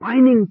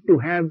pining to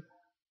have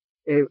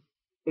a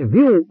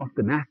view of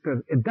the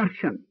master, a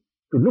darshan,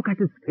 to look at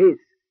his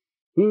face.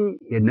 He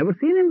had never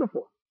seen him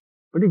before,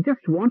 but he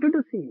just wanted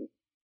to see him.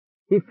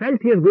 He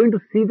felt he was going to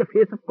see the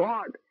face of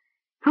God.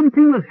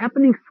 Something was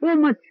happening so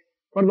much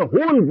for the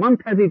whole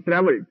month as he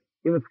traveled.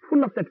 He was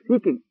full of that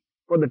seeking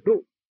for the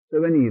truth.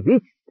 So when he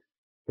reached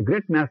the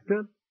great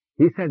master,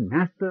 he said,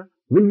 Master,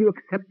 will you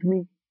accept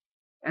me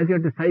as your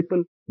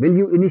disciple? Will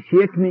you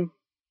initiate me?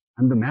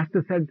 And the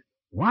master said,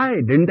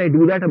 why? Didn't I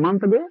do that a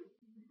month ago?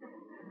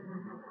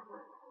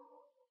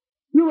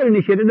 You were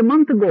initiated a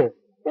month ago.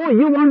 Oh,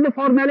 you want the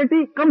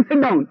formality? Come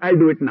sit down. I'll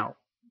do it now.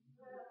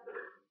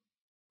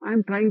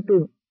 I'm trying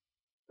to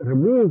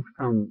remove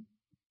some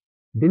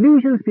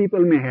delusions people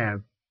may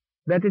have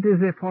that it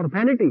is a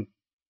formality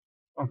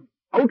of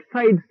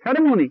outside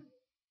ceremony.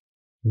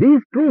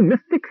 These true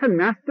mystics and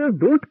masters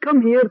don't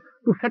come here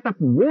to set up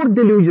more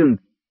delusions.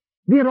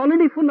 We are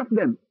already full of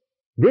them.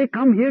 They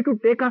come here to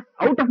take us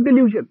out of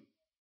delusion,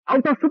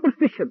 out of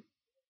superstition,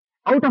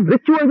 out of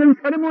rituals and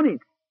ceremonies.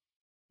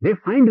 They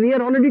find we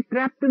are already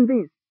trapped in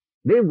these.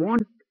 They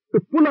want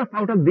to pull us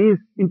out of these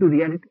into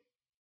reality.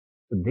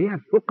 So they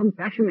are so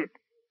compassionate,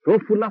 so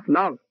full of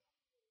love.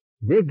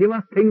 They give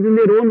us things in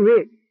their own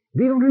way.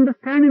 We don't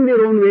understand in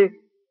their own way,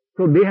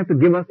 so they have to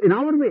give us in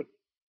our way.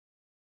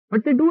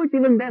 But they do it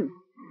even then,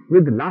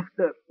 with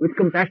laughter, with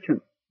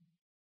compassion,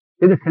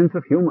 with a sense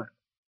of humor.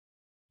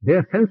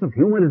 Their sense of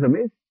humor is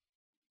amazing.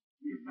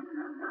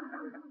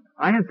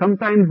 I have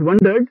sometimes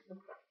wondered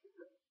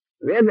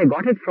where they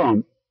got it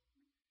from.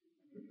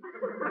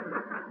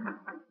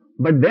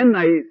 But then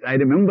I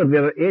remember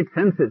there are 8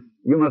 senses.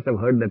 You must have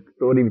heard that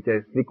story which I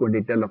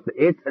frequently tell of the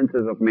 8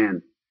 senses of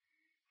man.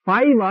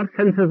 5 are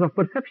senses of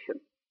perception.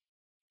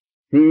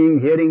 Seeing,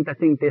 hearing,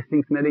 touching,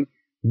 tasting, smelling.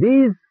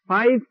 These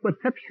 5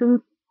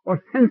 perceptions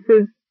or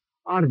senses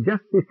are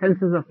just the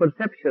senses of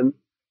perception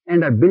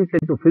and are built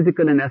into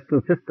physical and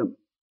astral systems.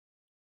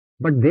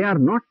 But they are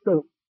not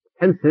the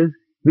senses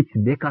which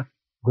make us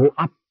go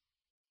up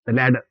the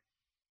ladder.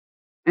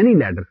 Any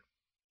ladder.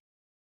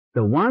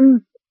 The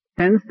one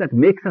sense that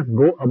makes us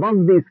go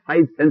above these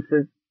 5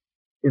 senses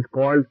is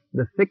called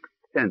the 6th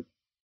sense.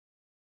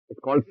 It's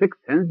called 6th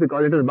sense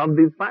because it is above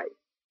these 5.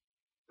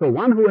 So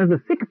one who has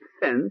the 6th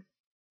sense,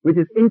 which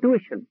is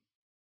intuition,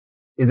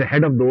 is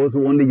ahead of those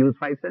who only use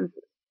 5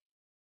 senses.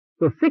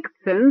 So 6th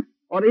sense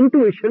or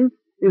intuition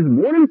is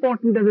more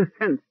important as a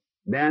sense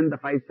than the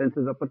 5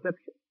 senses of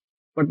perception.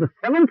 But the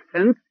 7th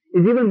sense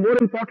is even more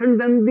important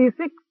than the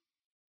 6th.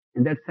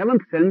 And that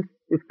 7th sense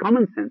is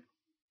common sense,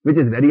 which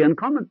is very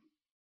uncommon.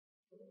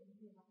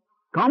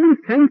 Common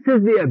sense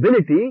is the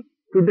ability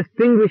to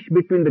distinguish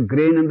between the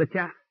grain and the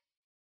chaff.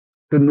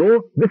 To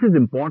know this is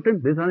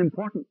important, this is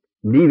unimportant.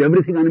 Leave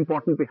everything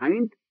unimportant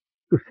behind.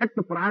 To set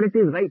the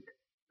priorities right.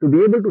 To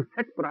be able to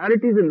set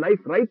priorities in life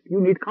right,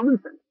 you need common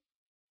sense.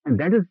 And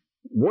that is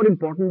more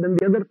important than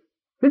the other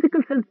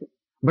physical senses.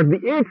 But the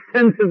 8th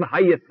sense is the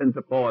highest sense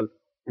of all,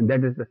 and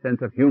that is the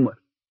sense of humor.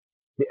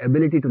 The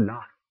ability to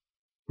laugh.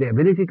 The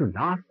ability to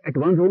laugh at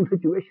one's own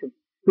situation.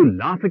 To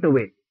laugh it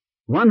away.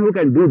 One who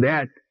can do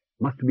that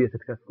must be a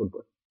successful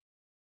person.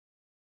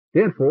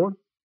 Therefore,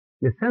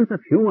 the sense of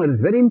humor is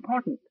very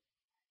important.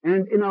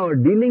 And in our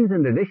dealings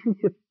and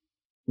relationships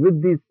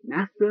with these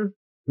masters,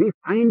 we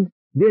find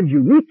their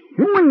unique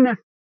humanness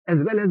as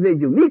well as their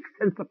unique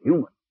sense of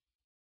humor.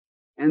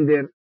 And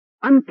their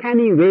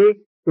uncanny way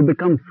to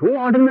become so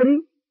ordinary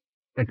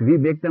that we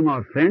make them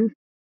our friends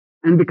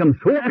and become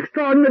so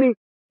extraordinary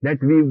that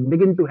we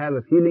begin to have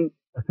a feeling,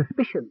 a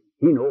suspicion.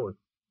 He knows.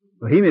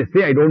 So he may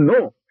say, I don't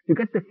know. You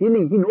get the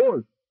feeling he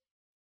knows.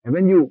 And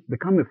when you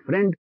become a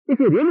friend, if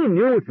he really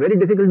knew, it's very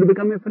difficult to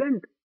become a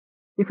friend.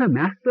 If a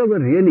master were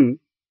really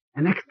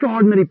an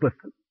extraordinary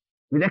person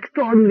with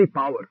extraordinary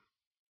power,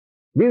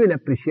 we will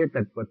appreciate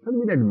that person,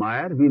 we'll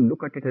admire, we'll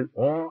look at it in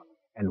awe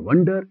and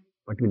wonder,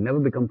 but we'll never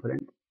become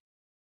friends.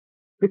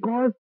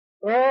 Because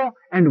awe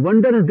and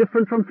wonder is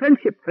different from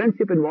friendship.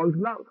 Friendship involves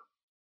love.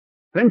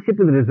 Friendship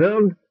is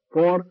reserved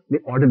for the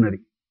ordinary.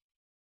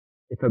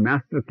 If a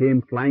master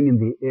came flying in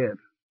the air,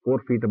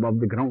 4 feet above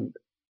the ground,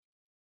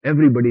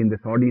 everybody in this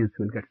audience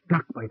will get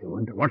struck by the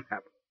wonder, what's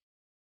happened?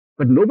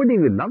 But nobody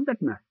will love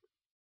that master.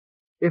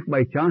 If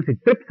by chance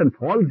it trips and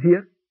falls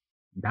here,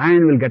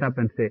 Diane will get up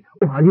and say,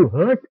 oh, are you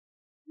hurt?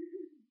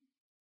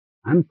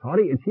 I'm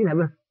sorry. And she'll have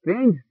a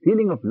strange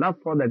feeling of love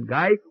for that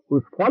guy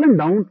who's fallen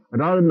down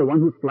rather than the one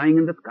who's flying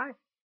in the sky.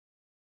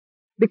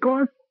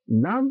 Because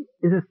love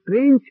is a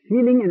strange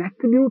feeling, an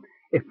attribute,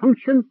 a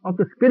function of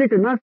the spirit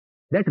in us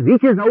that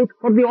reaches out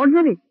for the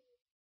ordinary.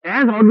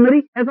 as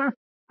ordinary as us,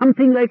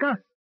 something like us.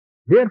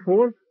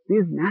 Therefore,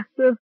 these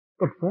masters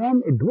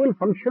perform a dual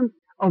function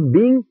of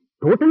being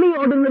totally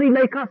ordinary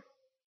like us.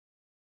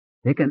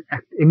 They can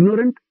act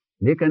ignorant,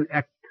 they can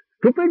act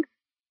stupid,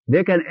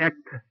 they can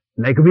act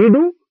like we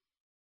do,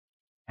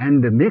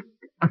 and make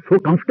us so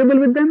comfortable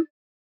with them.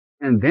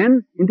 And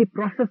then, in the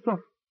process of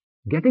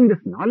getting this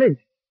knowledge,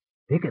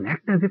 they can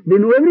act as if they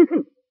know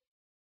everything,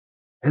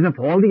 as if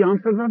all the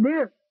answers are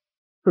there.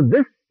 So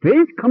this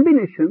strange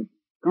combination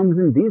comes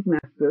in these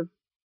masters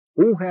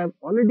who have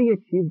already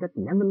achieved that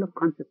level of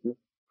consciousness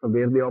from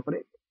where they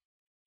operate.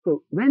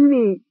 So when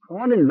we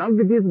fall in love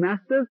with these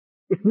masters,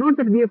 it's not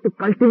that we have to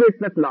cultivate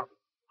that love.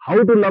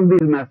 How to love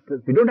these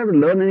masters? We don't have to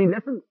learn any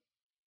lessons.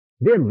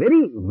 Their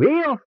very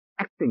way of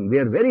acting,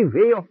 their very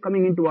way of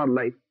coming into our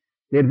life,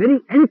 their very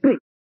entry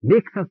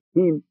makes us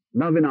feel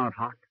love in our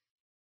heart.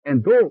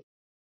 And though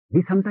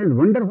we sometimes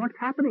wonder what's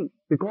happening,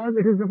 because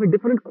it is of a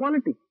different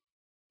quality.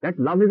 That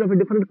love is of a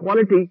different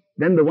quality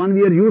than the one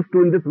we are used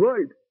to in this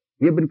world.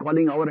 We have been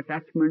calling our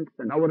attachments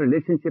and our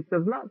relationships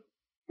as love.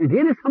 And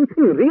here is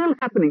something real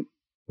happening,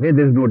 where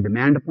there is no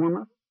demand upon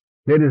us.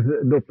 There is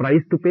no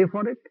price to pay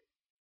for it.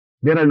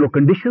 There are no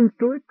conditions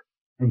to it.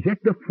 And yet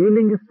the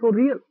feeling is so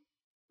real.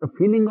 The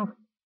feeling of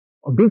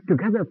being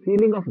together,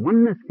 feeling of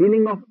oneness,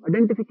 feeling of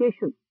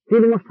identification,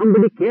 feeling of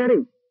somebody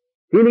caring,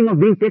 feeling of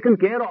being taken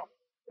care of.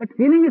 That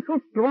feeling is so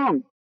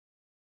strong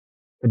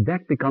that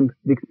that becomes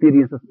the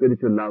experience of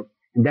spiritual love.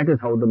 And that is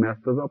how the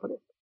masters operate.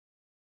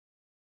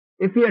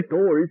 If we are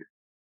told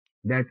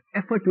that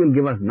effort will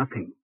give us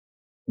nothing,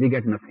 we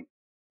get nothing.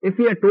 If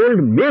we are told,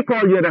 make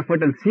all your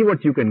effort and see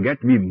what you can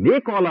get, we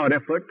make all our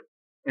effort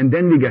and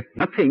then we get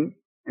nothing.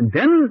 And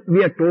then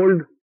we are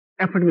told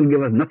effort will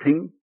give us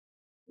nothing,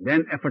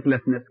 then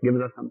effortlessness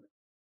gives us something.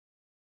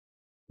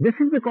 This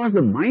is because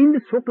the mind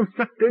is so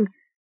constructed,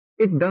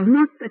 it does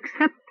not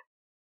accept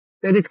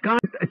that it can't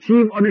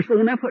achieve on its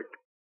own effort.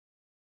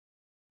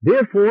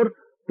 Therefore,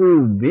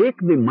 to make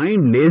the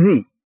mind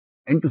lazy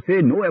and to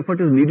say no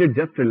effort is needed,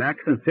 just relax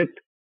and sit,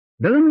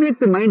 doesn't make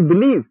the mind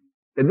believe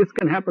that this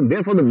can happen.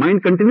 Therefore, the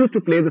mind continues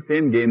to play the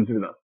same games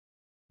with us.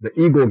 The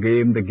ego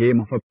game, the game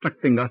of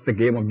obstructing us, the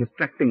game of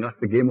distracting us,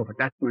 the game of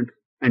attachment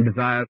and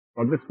desire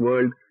for this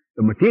world,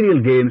 the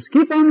material games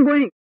keep on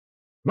going.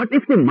 But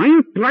if the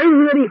mind tries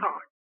very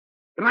hard,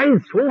 tries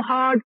so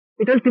hard,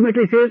 it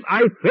ultimately says,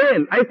 I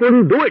fail, I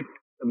couldn't do it.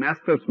 The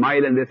masters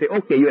smile and they say,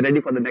 okay, you're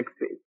ready for the next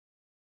phase.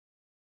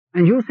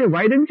 And you say,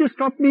 why didn't you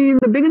stop me in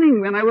the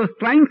beginning when I was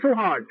trying so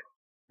hard?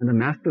 And the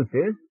master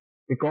says,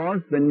 because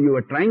when you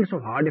were trying so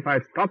hard, if I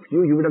had stopped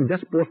you, you would have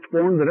just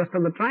postponed the rest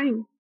of the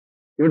trying.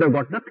 You would have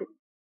got nothing.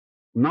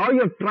 Now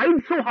you have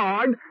tried so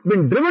hard,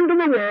 been driven to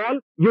the wall,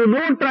 you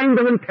know trying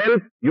doesn't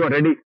help, you are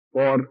ready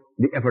for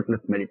the effortless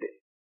meditation.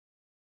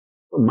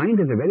 So mind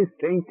is a very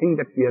strange thing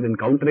that we are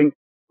encountering.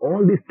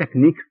 All these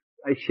techniques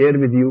I share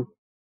with you,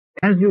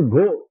 as you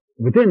go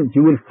within,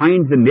 you will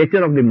find the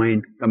nature of the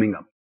mind coming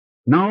up.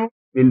 Now,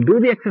 we'll do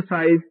the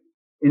exercise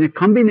in a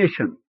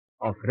combination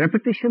of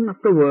repetition of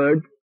the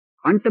words,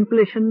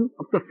 contemplation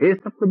of the face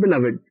of the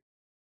beloved,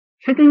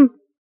 sitting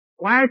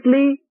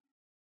quietly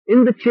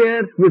in the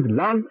chair with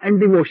love and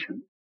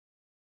devotion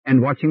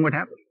and watching what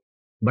happens.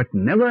 But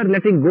never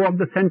letting go of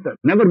the center,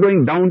 never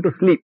going down to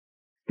sleep.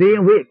 Stay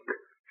awake.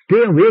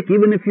 Stay awake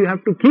even if you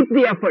have to keep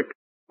the effort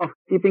of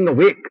keeping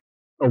awake.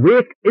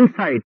 Awake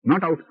inside,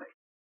 not outside.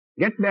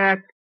 Get back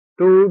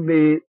to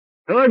the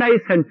third eye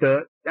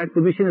center. That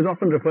position is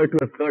often referred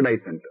to as third eye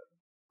center,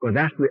 because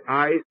that's the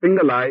eye,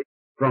 single eye,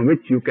 from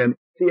which you can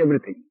see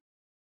everything.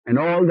 And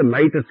all the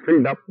light is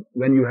filled up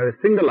when you have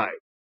a single eye.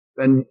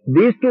 When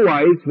these two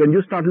eyes, when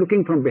you start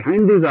looking from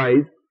behind these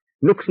eyes,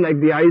 looks like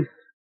the eyes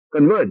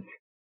converge.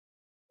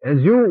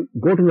 As you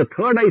go to the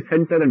third eye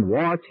center and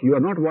watch, you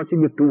are not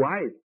watching with two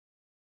eyes.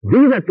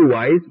 These are two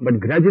eyes, but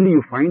gradually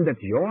you find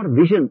that your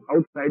vision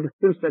outside is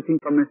still stretching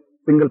from a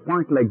single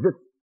point like this,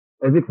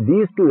 as if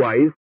these two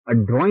eyes are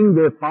drawing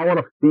their power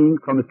of seeing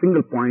from a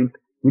single point,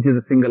 which is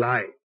a single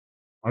eye,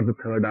 or the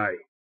third eye.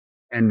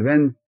 And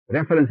when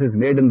reference is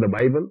made in the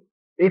Bible,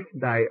 if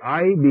thy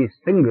eye be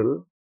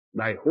single,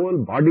 thy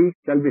whole body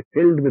shall be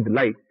filled with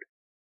light.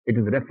 It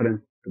is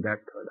reference to that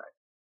third eye.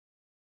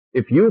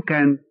 If you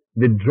can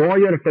withdraw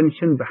your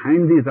attention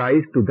behind these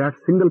eyes to that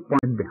single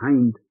point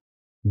behind,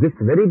 this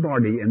very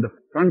body and the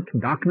front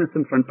darkness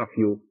in front of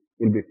you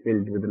will be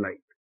filled with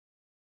light.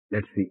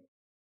 Let's see.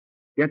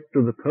 Get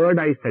to the third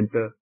eye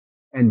center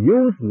and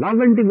use love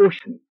and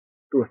devotion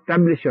to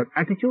establish your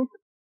attitude.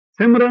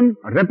 Simran,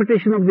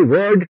 repetition of the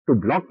word to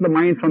block the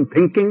mind from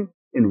thinking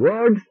in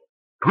words.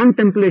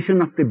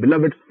 Contemplation of the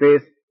beloved's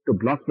face to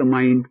block the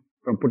mind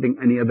from putting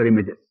any other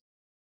images.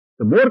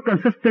 The more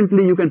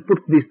consistently you can put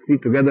these three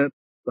together,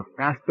 the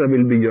faster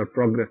will be your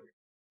progress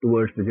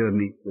towards the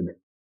journey with it.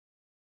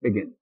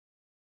 Begin.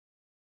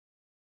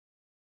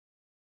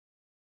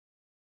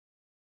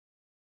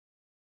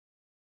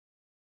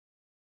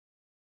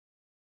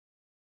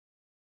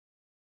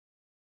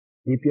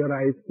 Keep your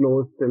eyes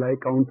closed till I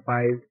count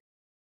 5.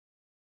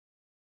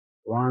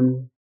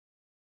 1,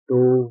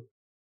 2,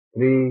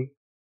 3,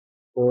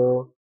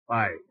 4,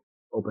 5.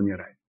 Open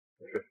your eyes.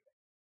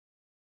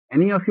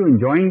 Any of you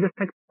enjoying this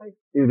exercise?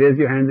 You raise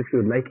your hands if you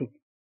would like it.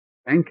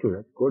 Thank you,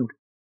 that's good.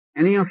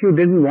 Any of you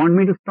didn't want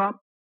me to stop?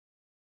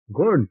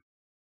 Good.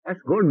 That's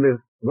good. This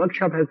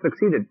workshop has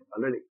succeeded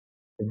already.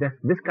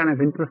 This kind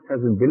of interest has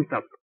been built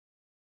up.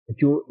 That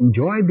you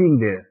enjoy being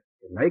there,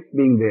 you like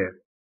being there,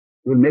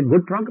 you will make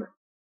good progress.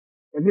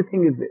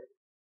 Everything is there.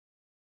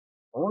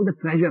 All the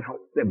treasure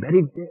house, they're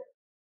buried there.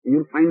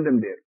 You'll find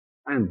them there.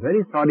 I am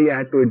very sorry I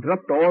had to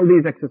interrupt all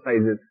these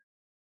exercises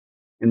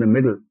in the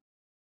middle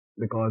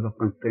because of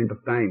constraint of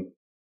time.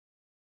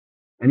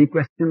 Any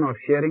question or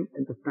sharing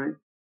at this time?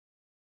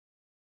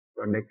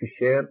 You would like to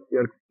share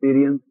your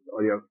experience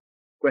or your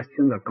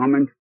questions or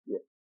comments?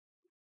 Yes.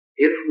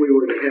 If we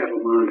were to have a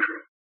mantra,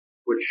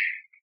 which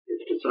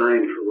is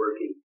designed for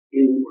working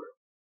inward,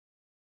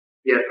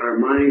 yet our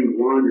mind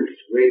wanders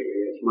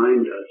greatly as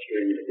mind does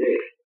during the day,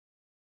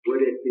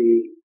 would it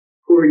be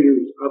poor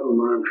use of a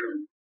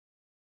mantra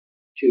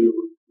to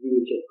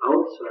use it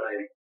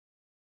outside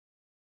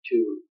to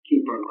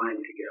keep our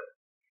mind together?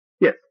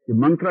 Yes, the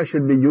mantra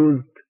should be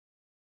used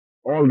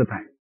all the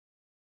time,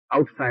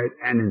 outside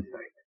and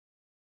inside.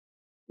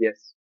 Yes.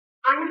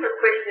 I have a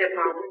question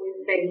about when you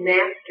say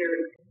master,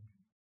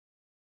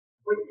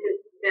 which has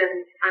been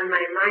on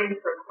my mind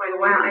for quite a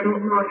while. I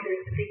don't know if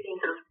you're speaking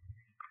of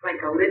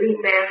like a living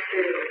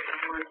master or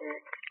someone that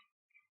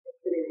is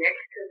sitting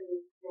next to me,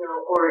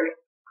 or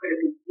could it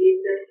be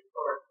Jesus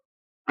or?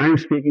 I am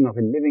speaking of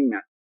a living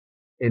master,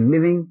 a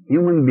living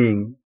human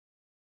being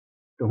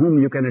to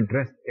whom you can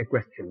address a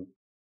question,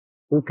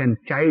 who can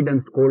chide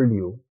and scold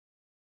you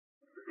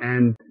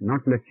and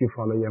not let you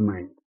follow your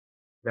mind.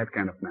 That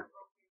kind of master.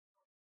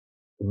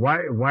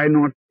 Why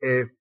not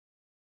a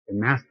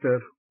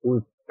master who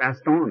is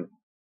passed on?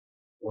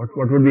 What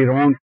would be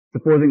wrong?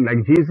 Supposing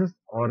like Jesus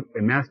or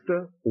a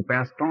master who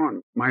passed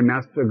on. My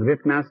master,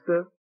 great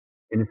master,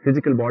 in his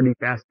physical body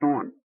passed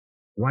on.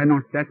 Why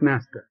not that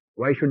master?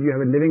 Why should you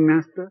have a living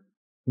master?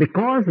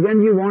 Because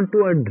when you want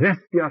to address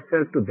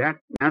yourself to that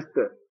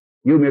master,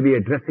 you may be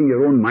addressing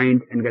your own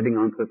mind and getting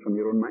answers from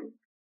your own mind.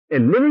 A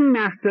living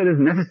master is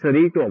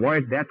necessary to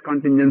avoid that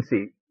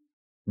contingency,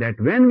 that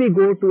when we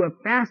go to a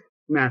past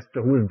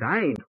master who has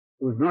died,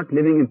 who is not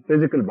living in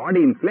physical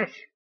body, in flesh,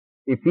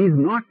 if he is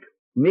not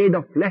made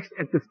of flesh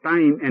at this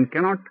time and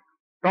cannot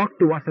talk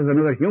to us as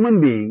another human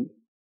being,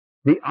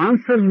 the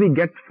answers we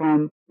get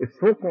from a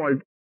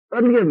so-called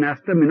earlier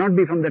master may not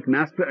be from that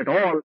master at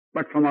all,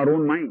 but from our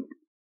own mind.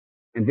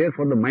 And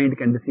therefore the mind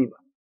can deceive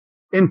us.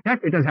 In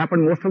fact, it has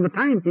happened most of the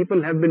time.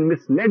 People have been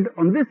misled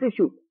on this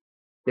issue.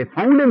 They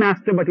found a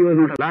master, but he was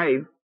not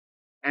alive,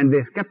 and they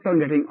kept on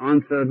getting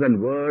answers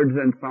and words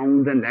and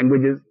sounds and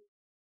languages,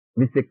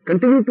 which they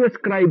continue to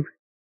ascribe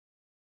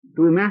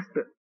to a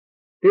master,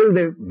 till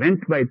they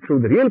went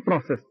through the real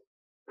process,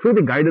 through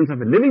the guidance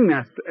of a living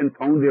master, and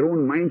found their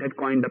own mind had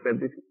coined up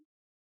everything.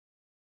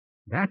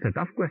 That's a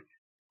tough question.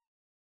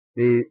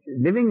 The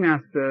living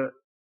master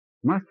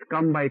must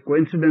come by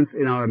coincidence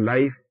in our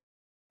life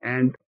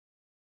and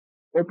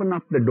open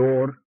up the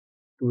door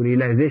to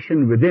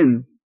realization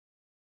within.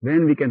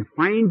 When we can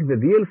find the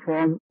real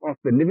form of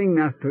the living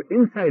master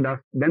inside us,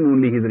 then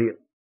only he is real.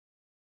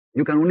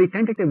 You can only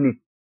tentatively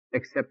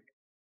accept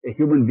a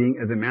human being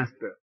as a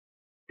master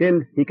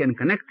till he can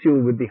connect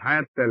you with the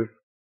higher self,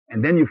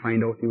 and then you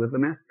find out he was the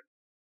master.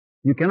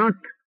 You cannot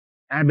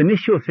ab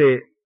initio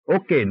say,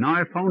 okay, now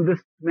I found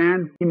this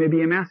man, he may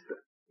be a master.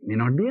 He may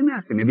not be a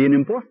master, he may be an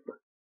impostor.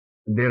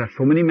 There are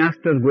so many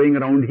masters going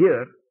around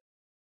here,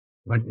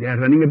 but they are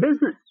running a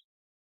business.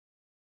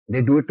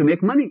 They do it to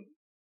make money.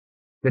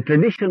 The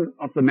tradition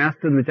of the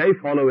masters which I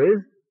follow is,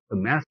 the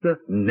master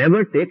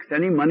never takes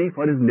any money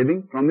for his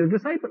living from his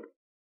disciples.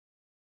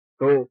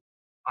 So,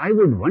 I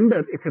would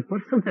wonder if a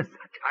person has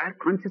such higher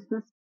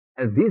consciousness,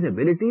 has these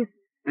abilities,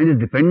 and is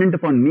dependent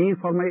upon me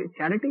for my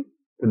charity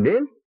to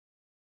live,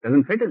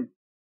 doesn't fit in.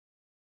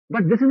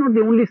 But this is not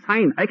the only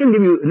sign. I can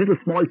give you a little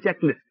small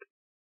checklist.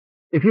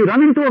 If you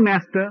run into a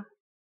master,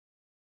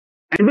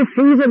 and if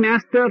he is a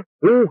master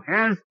who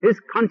has his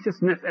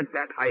consciousness at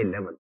that high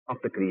level of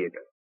the Creator,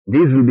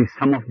 these will be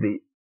some of the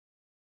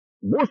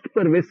most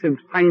pervasive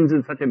signs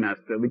in such a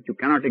master which you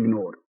cannot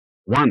ignore.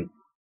 One,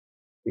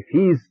 if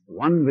he is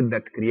one with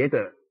that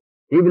Creator,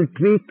 he will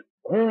treat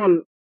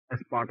all as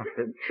part of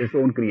his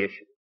own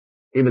creation.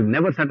 He will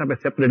never set up a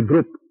separate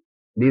group.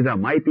 These are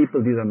my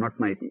people, these are not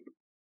my people.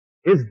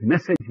 His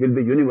message will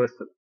be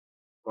universal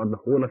for the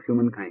whole of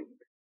humankind.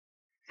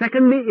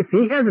 Secondly, if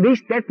he has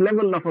reached that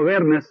level of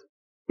awareness,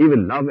 he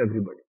will love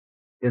everybody.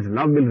 His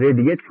love will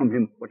radiate from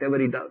him, whatever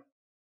he does.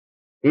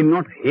 He will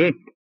not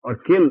hate or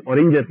kill or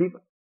injure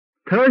people.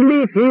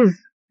 Thirdly, if he has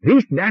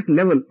reached that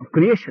level of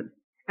creation,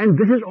 and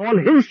this is all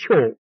his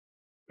show,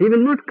 he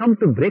will not come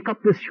to break up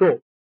this show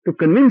to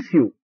convince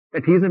you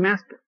that he is a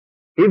master.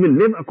 He will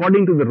live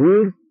according to the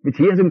rules which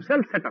he has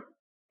himself set up,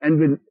 and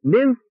will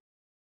live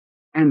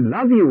and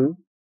love you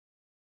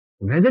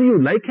whether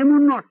you like him or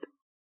not.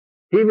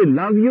 He will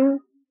love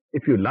you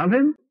if you love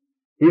him.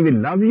 He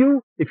will love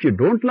you if you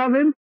don't love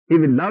him. He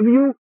will love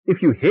you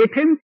if you hate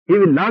him. He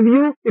will love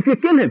you if you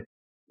kill him.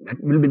 That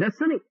will be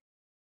necessary.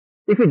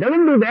 If he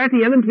doesn't do that,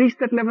 he hasn't reached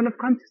that level of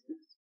consciousness.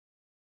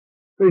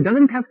 So he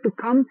doesn't have to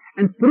come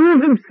and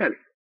prove himself.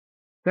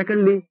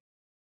 Secondly,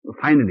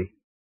 finally,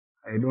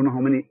 I don't know how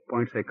many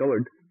points I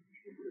covered.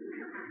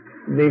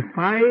 The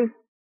 5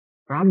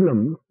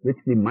 problems which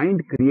the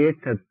mind creates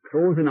and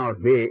throws in our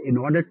way in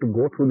order to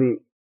go through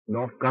the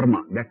law of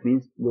karma, that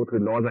means go through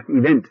the laws of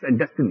events and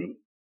destiny.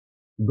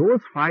 Those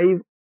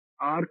 5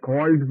 are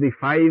called the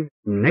 5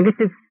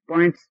 negative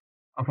points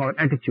of our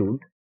attitude.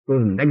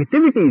 Those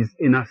negativities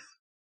in us,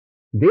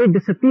 they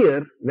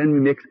disappear when we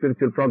make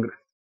spiritual progress.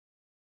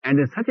 And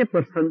in such a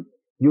person,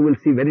 you will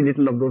see very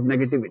little of those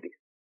negativities.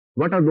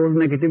 What are those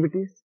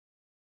negativities?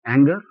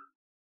 Anger,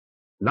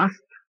 lust,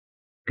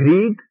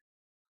 greed,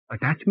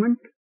 attachment,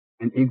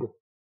 and ego.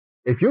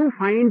 If you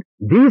find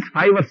these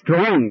 5 are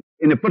strong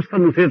in a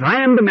person who says,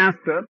 I am the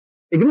master,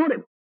 ignore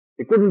him.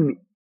 It couldn't be.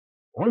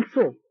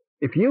 Also,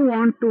 if you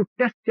want to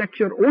test check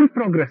your own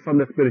progress on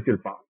the spiritual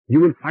path,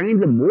 you will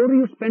find the more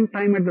you spend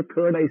time at the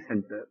third eye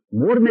center,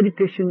 more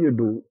meditation you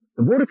do,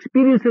 the more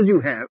experiences you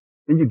have,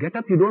 when you get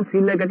up, you don't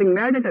feel like getting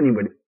mad at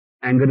anybody.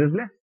 Anger is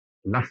less.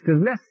 Lust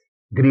is less.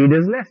 Greed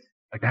is less.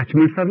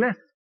 Attachments are less.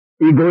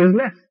 Ego is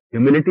less.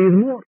 Humility is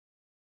more.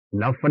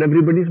 Love for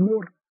everybody is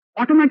more.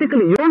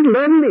 Automatically, you don't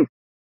learn this.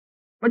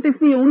 But if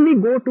we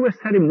only go to a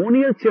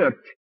ceremonial church,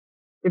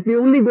 if we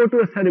only go to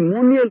a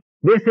ceremonial,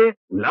 they say,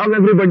 love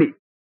everybody.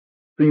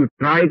 So you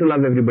try to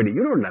love everybody.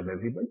 You don't love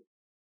everybody.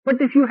 But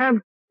if you have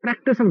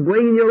practice of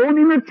going in your own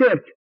inner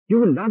church, you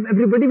will love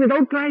everybody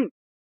without trying.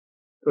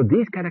 So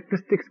these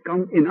characteristics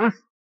come in us,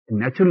 and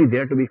naturally they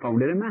are to be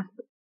found in a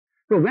master.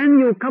 So when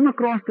you come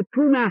across the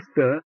true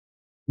master,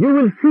 you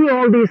will see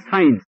all these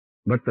signs.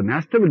 But the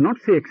master will not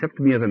say, accept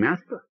me as a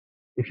master.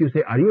 If you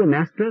say, are you a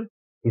master?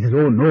 He says,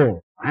 oh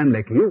no, I am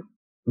like you.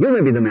 You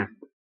may be the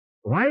master.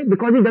 Why?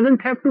 Because he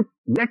doesn't have to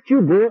let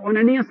you go on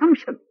any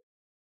assumption.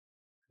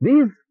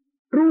 These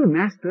true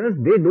masters,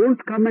 they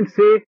don't come and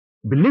say,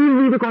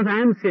 believe me because I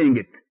am saying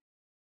it.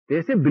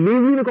 They say,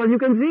 believe me because you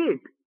can see it.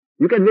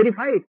 You can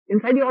verify it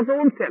inside your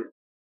own self.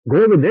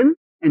 Go within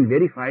and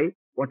verify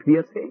what we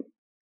are saying.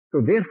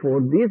 So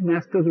therefore, these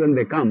masters, when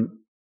they come,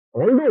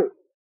 although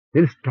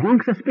there is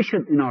strong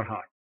suspicion in our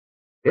heart,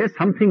 there's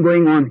something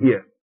going on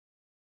here.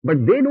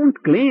 But they don't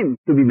claim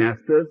to be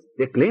masters.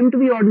 They claim to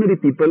be ordinary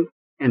people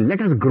and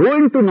let us grow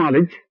into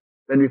knowledge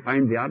when we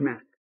find they are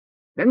masters.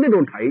 Then they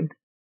don't hide.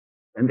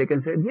 Then they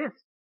can say, yes.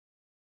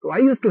 So I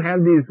used to have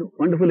these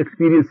wonderful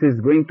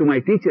experiences going to my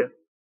teacher.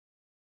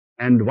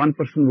 And one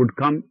person would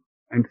come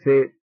and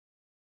say,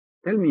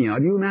 tell me, are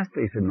you a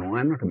master? He said, no,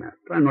 I'm not a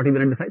master. I'm not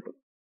even a disciple.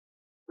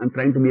 I'm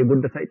trying to be a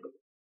good disciple.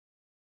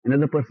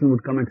 Another person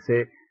would come and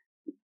say,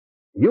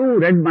 you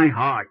read my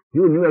heart.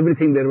 You knew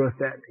everything there was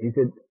that. He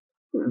said,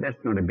 that's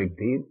not a big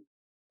deal.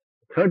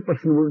 Third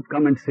person would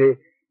come and say,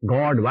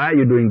 God, why are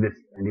you doing this?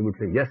 And he would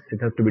say, yes,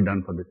 it has to be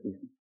done for this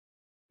reason.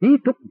 He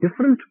took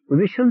different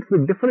positions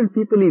with different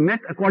people he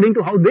met according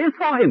to how they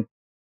saw him.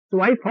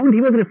 So I found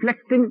he was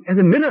reflecting as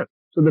a mirror.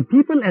 So the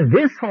people, as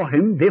they saw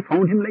him, they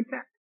found him like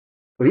that.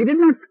 So he did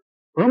not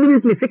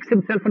permanently fix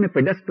himself on a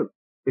pedestal.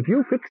 If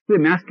you fix the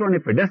master on a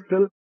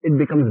pedestal, it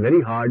becomes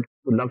very hard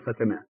to love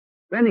such a man.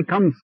 When he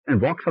comes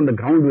and walks on the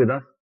ground with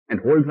us and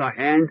holds our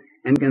hand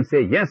and can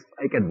say, yes,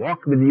 I can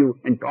walk with you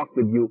and talk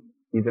with you,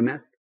 he's a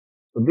master.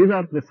 So these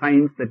are the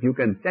signs that you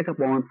can check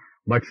upon.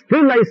 But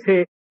still I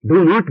say,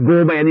 do not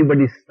go by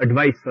anybody's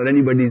advice or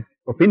anybody's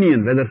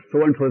opinion, whether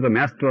so-and-so is a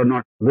master or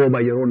not. Go by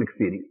your own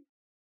experience.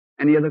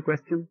 Any other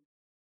question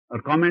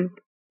or comment?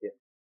 Yes.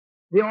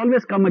 They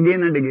always come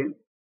again and again.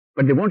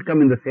 But they won't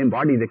come in the same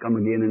body, they come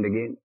again and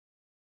again.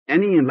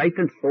 Any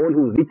enlightened soul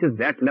who reaches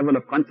that level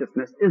of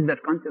consciousness is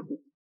that consciousness.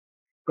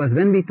 Because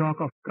when we talk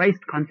of Christ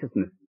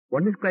consciousness,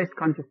 what is Christ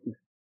consciousness?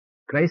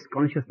 Christ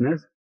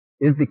consciousness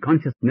is the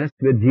consciousness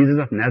where Jesus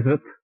of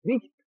Nazareth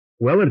reached.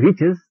 Whoever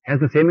reaches has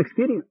the same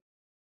experience.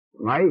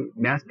 My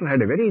master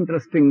had a very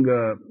interesting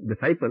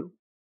disciple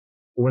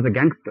who was a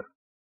gangster,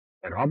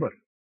 a robber.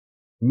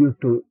 He used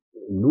to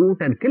loot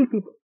and kill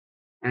people.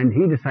 And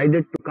he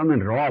decided to come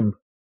and rob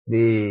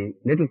the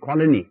little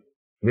colony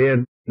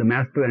where the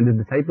master and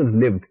his disciples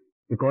lived,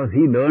 because he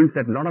learned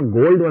that a lot of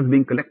gold was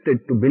being collected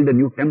to build a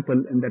new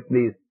temple, and that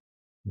the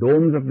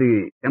domes of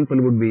the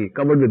temple would be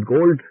covered with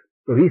gold.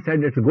 So he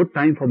said, it's a good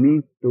time for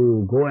me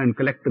to go and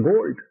collect the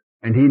gold.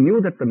 And he knew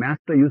that the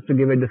master used to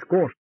give a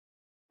discourse.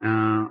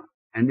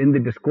 And in the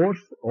discourse,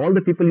 all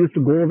the people used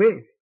to go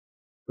away.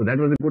 So that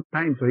was a good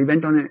time. So he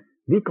went on a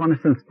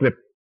reconnaissance trip.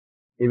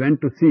 He went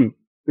to see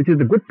which is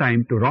the good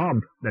time to rob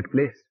that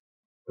place.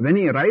 When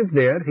he arrived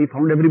there, he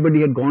found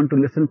everybody had gone to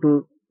listen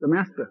to the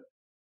master.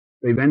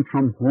 So he went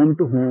from home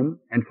to home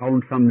and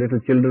found some little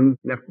children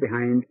left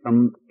behind,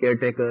 some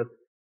caretakers.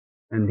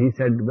 And he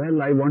said,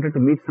 well, I wanted to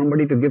meet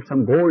somebody to give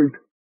some gold.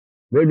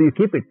 Where do you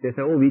keep it? They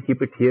said, oh, we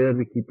keep it here,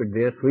 we keep it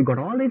there. So he got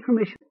all the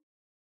information.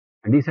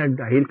 And he said,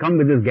 he'll come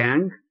with his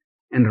gang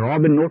and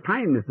rob in no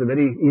time. It's a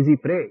very easy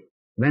prey.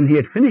 When he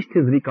had finished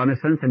his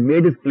reconnaissance and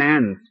made his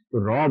plans to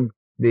rob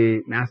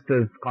the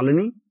master's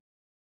colony,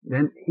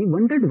 Then he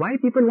wondered why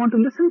people want to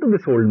listen to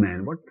this old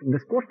man. What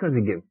discourse does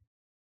he give?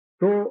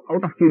 So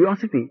out of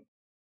curiosity,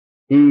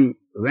 he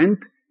went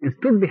and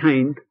stood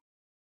behind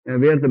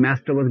where the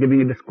master was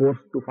giving a discourse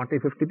to 40,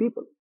 50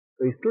 people.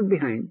 So he stood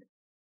behind,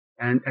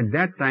 and at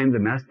that time the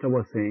master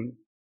was saying,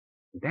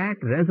 that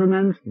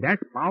resonance, that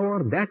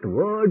power, that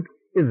word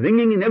is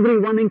ringing in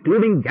everyone,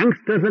 including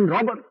gangsters and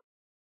robbers.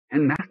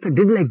 And master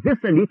did like this,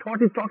 and he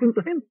thought he's talking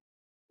to him.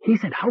 He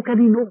said, how can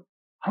he know?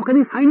 How can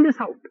he find this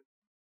out?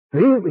 So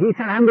he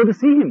said, I'm going to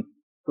see him.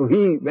 So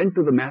he went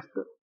to the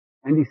master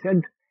and he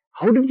said,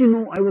 how did you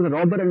know I was a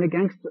robber and a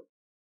gangster?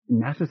 The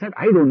master said,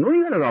 I don't know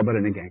you're a robber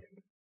and a gangster.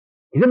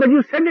 He said, but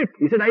you said it.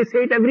 He said, I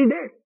say it every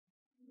day.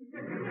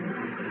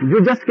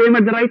 You just came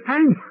at the right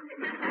time.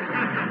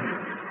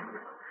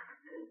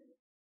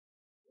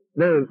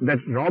 That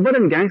robber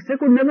and gangster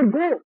could never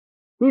go.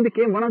 He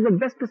became one of the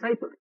best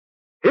disciples.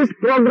 His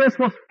progress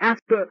was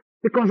faster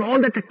because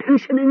all that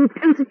attention and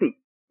intensity.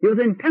 He was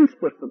an intense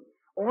person.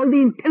 All the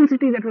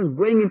intensity that was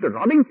going into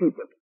robbing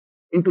people,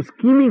 into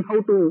scheming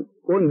how to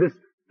go in this,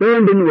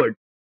 turned inward.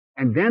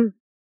 And then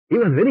he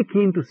was very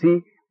keen to see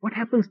what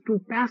happens to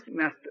past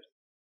masters.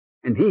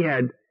 And he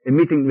had a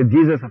meeting with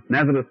Jesus of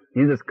Nazareth,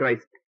 Jesus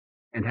Christ,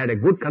 and had a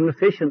good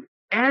conversation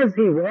as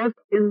he was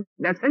in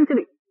that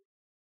century.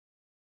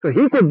 So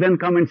he could then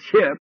come and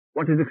share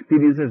what his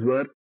experiences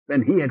were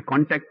when he had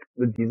contact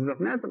with Jesus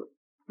of Nazareth.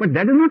 But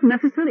that is not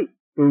necessary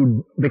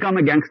to become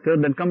a gangster,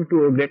 then come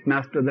to a great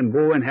master, then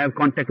go and have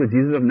contact with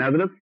Jesus of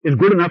Nazareth. Is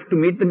good enough to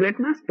meet the great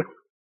master.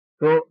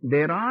 So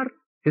there are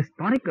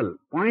historical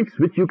points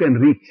which you can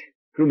reach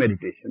through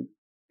meditation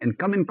and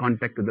come in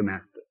contact with the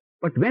master.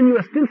 But when you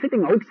are still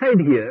sitting outside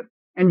here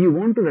and you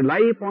want to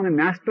rely upon a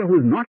master who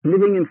is not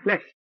living in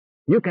flesh,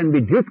 you can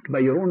be duped by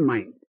your own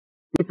mind.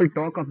 People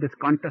talk of this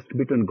contest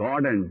between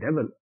God and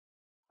devil.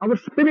 Our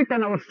spirit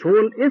and our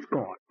soul is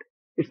God.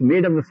 It's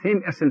made of the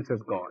same essence as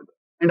God.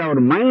 And our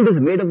mind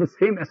is made of the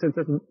same essence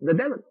as the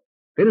devil.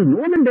 There is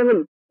no other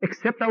devil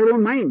except our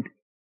own mind.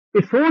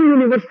 Its own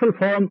universal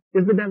form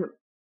is the devil.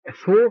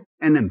 So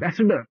an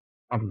ambassador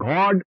of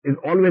God is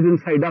always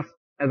inside us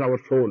as our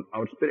soul,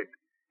 our spirit.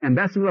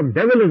 Ambassador of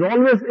devil is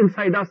always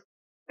inside us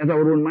as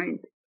our own mind.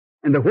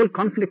 And the whole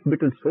conflict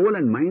between soul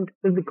and mind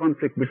is the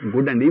conflict between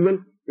good and evil,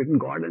 between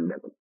God and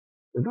devil.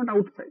 It's not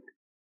outside.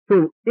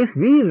 So if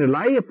we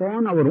rely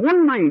upon our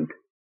own mind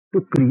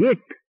to create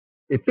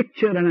a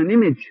picture and an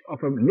image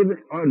of a living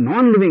or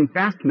non-living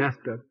past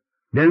master,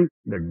 then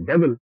the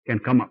devil can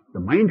come up, the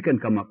mind can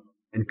come up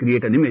and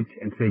create an image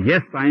and say,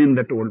 yes, I am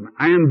that old man,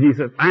 I am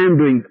Jesus, I am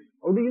doing this.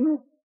 How do you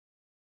know?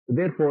 So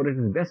therefore, it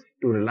is best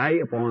to rely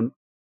upon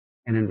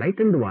an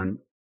enlightened one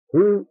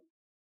who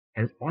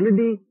has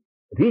already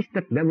reached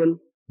that level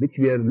which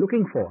we are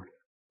looking for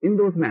in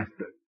those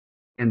masters,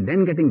 and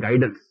then getting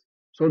guidance,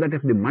 so that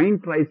if the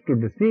mind tries to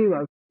deceive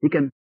us, he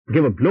can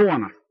give a blow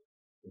on us.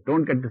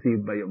 Don't get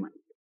deceived by your mind.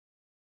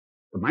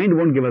 The mind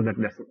won't give us that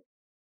lesson,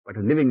 but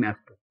a living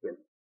master will.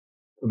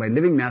 So by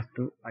living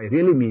master, I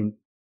really mean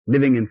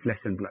living in flesh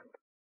and blood.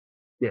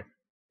 Yes.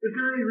 Is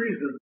there any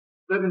reason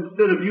that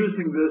instead of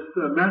using this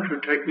mantra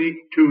technique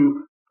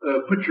to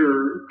put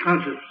your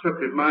conscious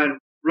receptive mind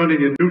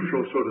running in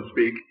neutral, so to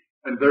speak,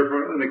 and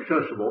therefore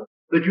inaccessible,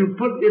 that you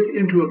put it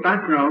into a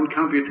background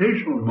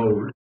computational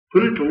mode,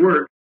 put it to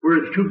work where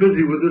it's too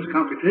busy with this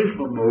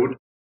computational mode,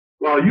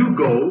 while you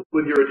go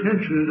with your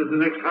attention into the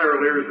next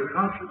higher layers of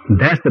consciousness?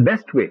 That's the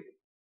best way.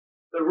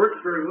 That works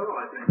very well,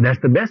 I think. That's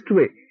the best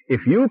way.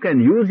 If you can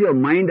use your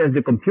mind as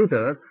the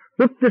computer,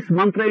 put this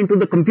mantra into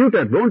the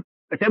computer. Don't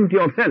attempt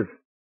yourself.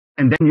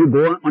 And then you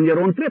go on your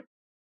own trip.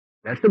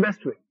 That's the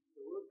best way.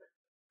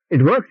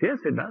 It works, yes,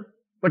 it does.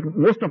 But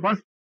most of us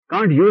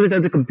can't use it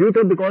as a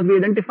computer because we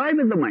identify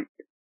with the mind.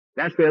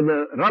 That's where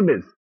the rub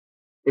is.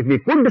 If we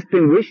could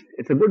distinguish,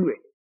 it's a good way.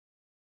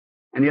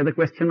 Any other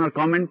question or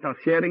comment or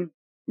sharing?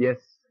 Yes.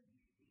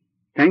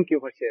 Thank you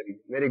for sharing.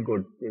 Very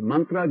good. The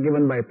mantra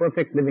given by a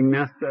perfect living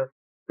master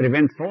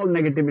prevents all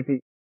negativity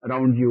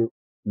around you.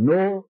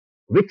 No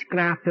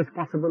witchcraft is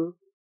possible.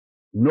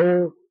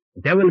 No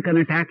devil can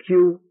attack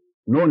you.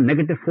 No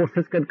negative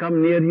forces can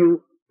come near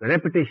you. The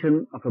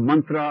repetition of a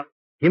mantra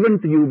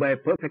given to you by a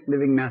perfect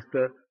living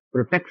master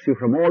protects you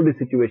from all these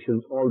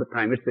situations all the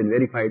time. It's been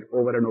verified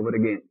over and over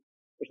again.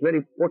 It's a very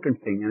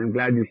important thing, and I'm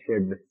glad you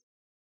shared this.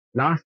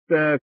 Last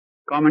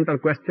comment or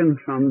question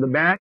from the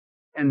back,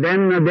 and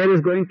then there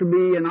is going to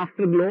be an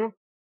afterglow.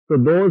 So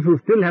those who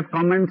still have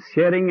comments,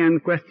 sharing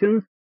and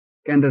questions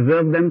can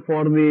reserve them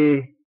for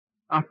the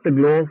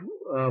afterglow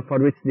for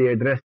which the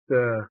address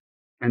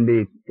can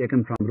be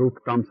taken from Ruth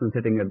Thompson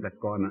sitting at that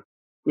corner.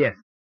 Yes.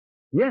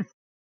 Yes.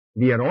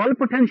 We are all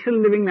potential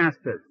living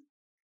masters.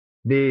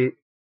 The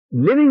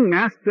living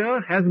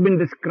master has been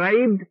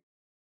described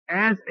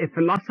as a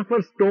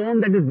philosopher's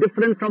stone that is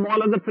different from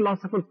all other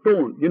philosopher's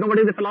stones. You know what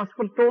is a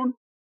philosopher's stone?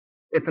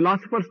 A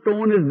philosopher's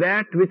stone is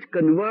that which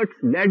converts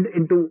lead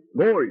into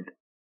gold.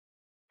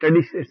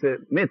 It's a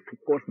myth, of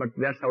course, but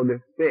that's how they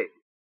say.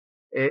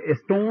 A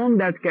stone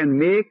that can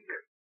make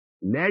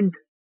lead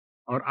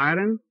or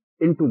iron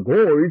into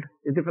gold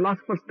is a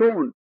philosopher's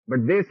stone.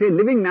 But they say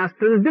living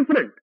master is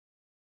different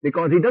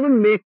because he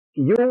doesn't make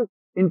you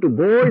into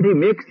gold, he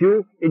makes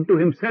you into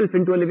himself,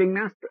 into a living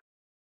master.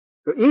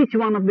 So each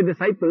one of the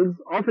disciples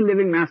of a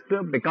living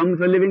master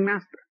becomes a living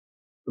master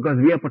because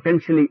we are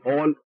potentially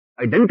all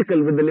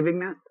identical with the living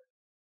master.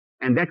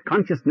 And that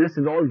consciousness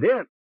is all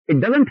there. It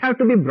doesn't have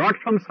to be brought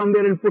from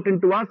somewhere and put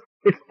into us.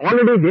 It's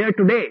already there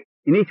today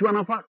in each one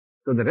of us.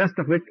 So the rest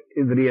of it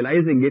is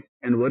realizing it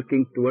and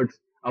working towards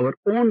our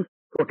own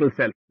total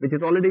self, which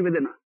is already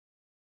within us.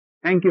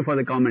 Thank you for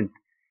the comment.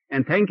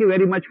 And thank you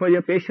very much for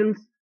your patience.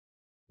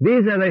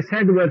 These, as I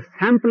said, were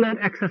sampler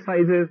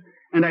exercises,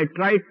 and I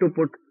tried to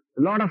put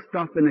a lot of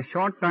stuff in a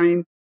short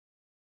time.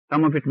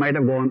 Some of it might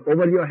have gone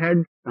over your head,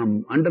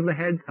 some under the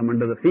head, some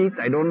under the feet,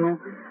 I don't know.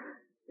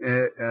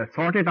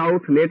 Sort it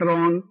out later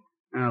on,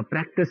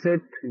 practice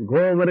it,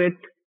 go over it,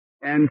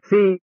 and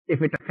see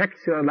if it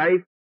affects your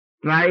life.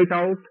 Try it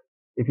out.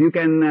 If you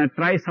can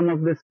try some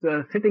of this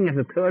sitting at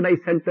the third eye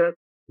center,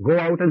 go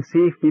out and see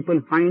if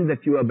people find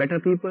that you are better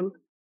people,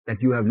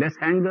 that you have less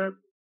anger,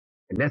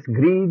 less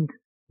greed,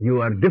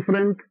 you are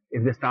different.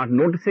 If they start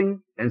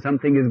noticing and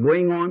something is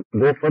going on,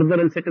 go further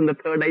and sit in the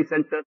third eye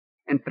center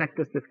and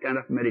practice this kind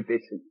of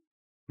meditation.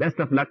 Best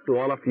of luck to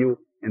all of you,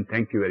 and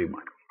thank you very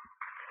much.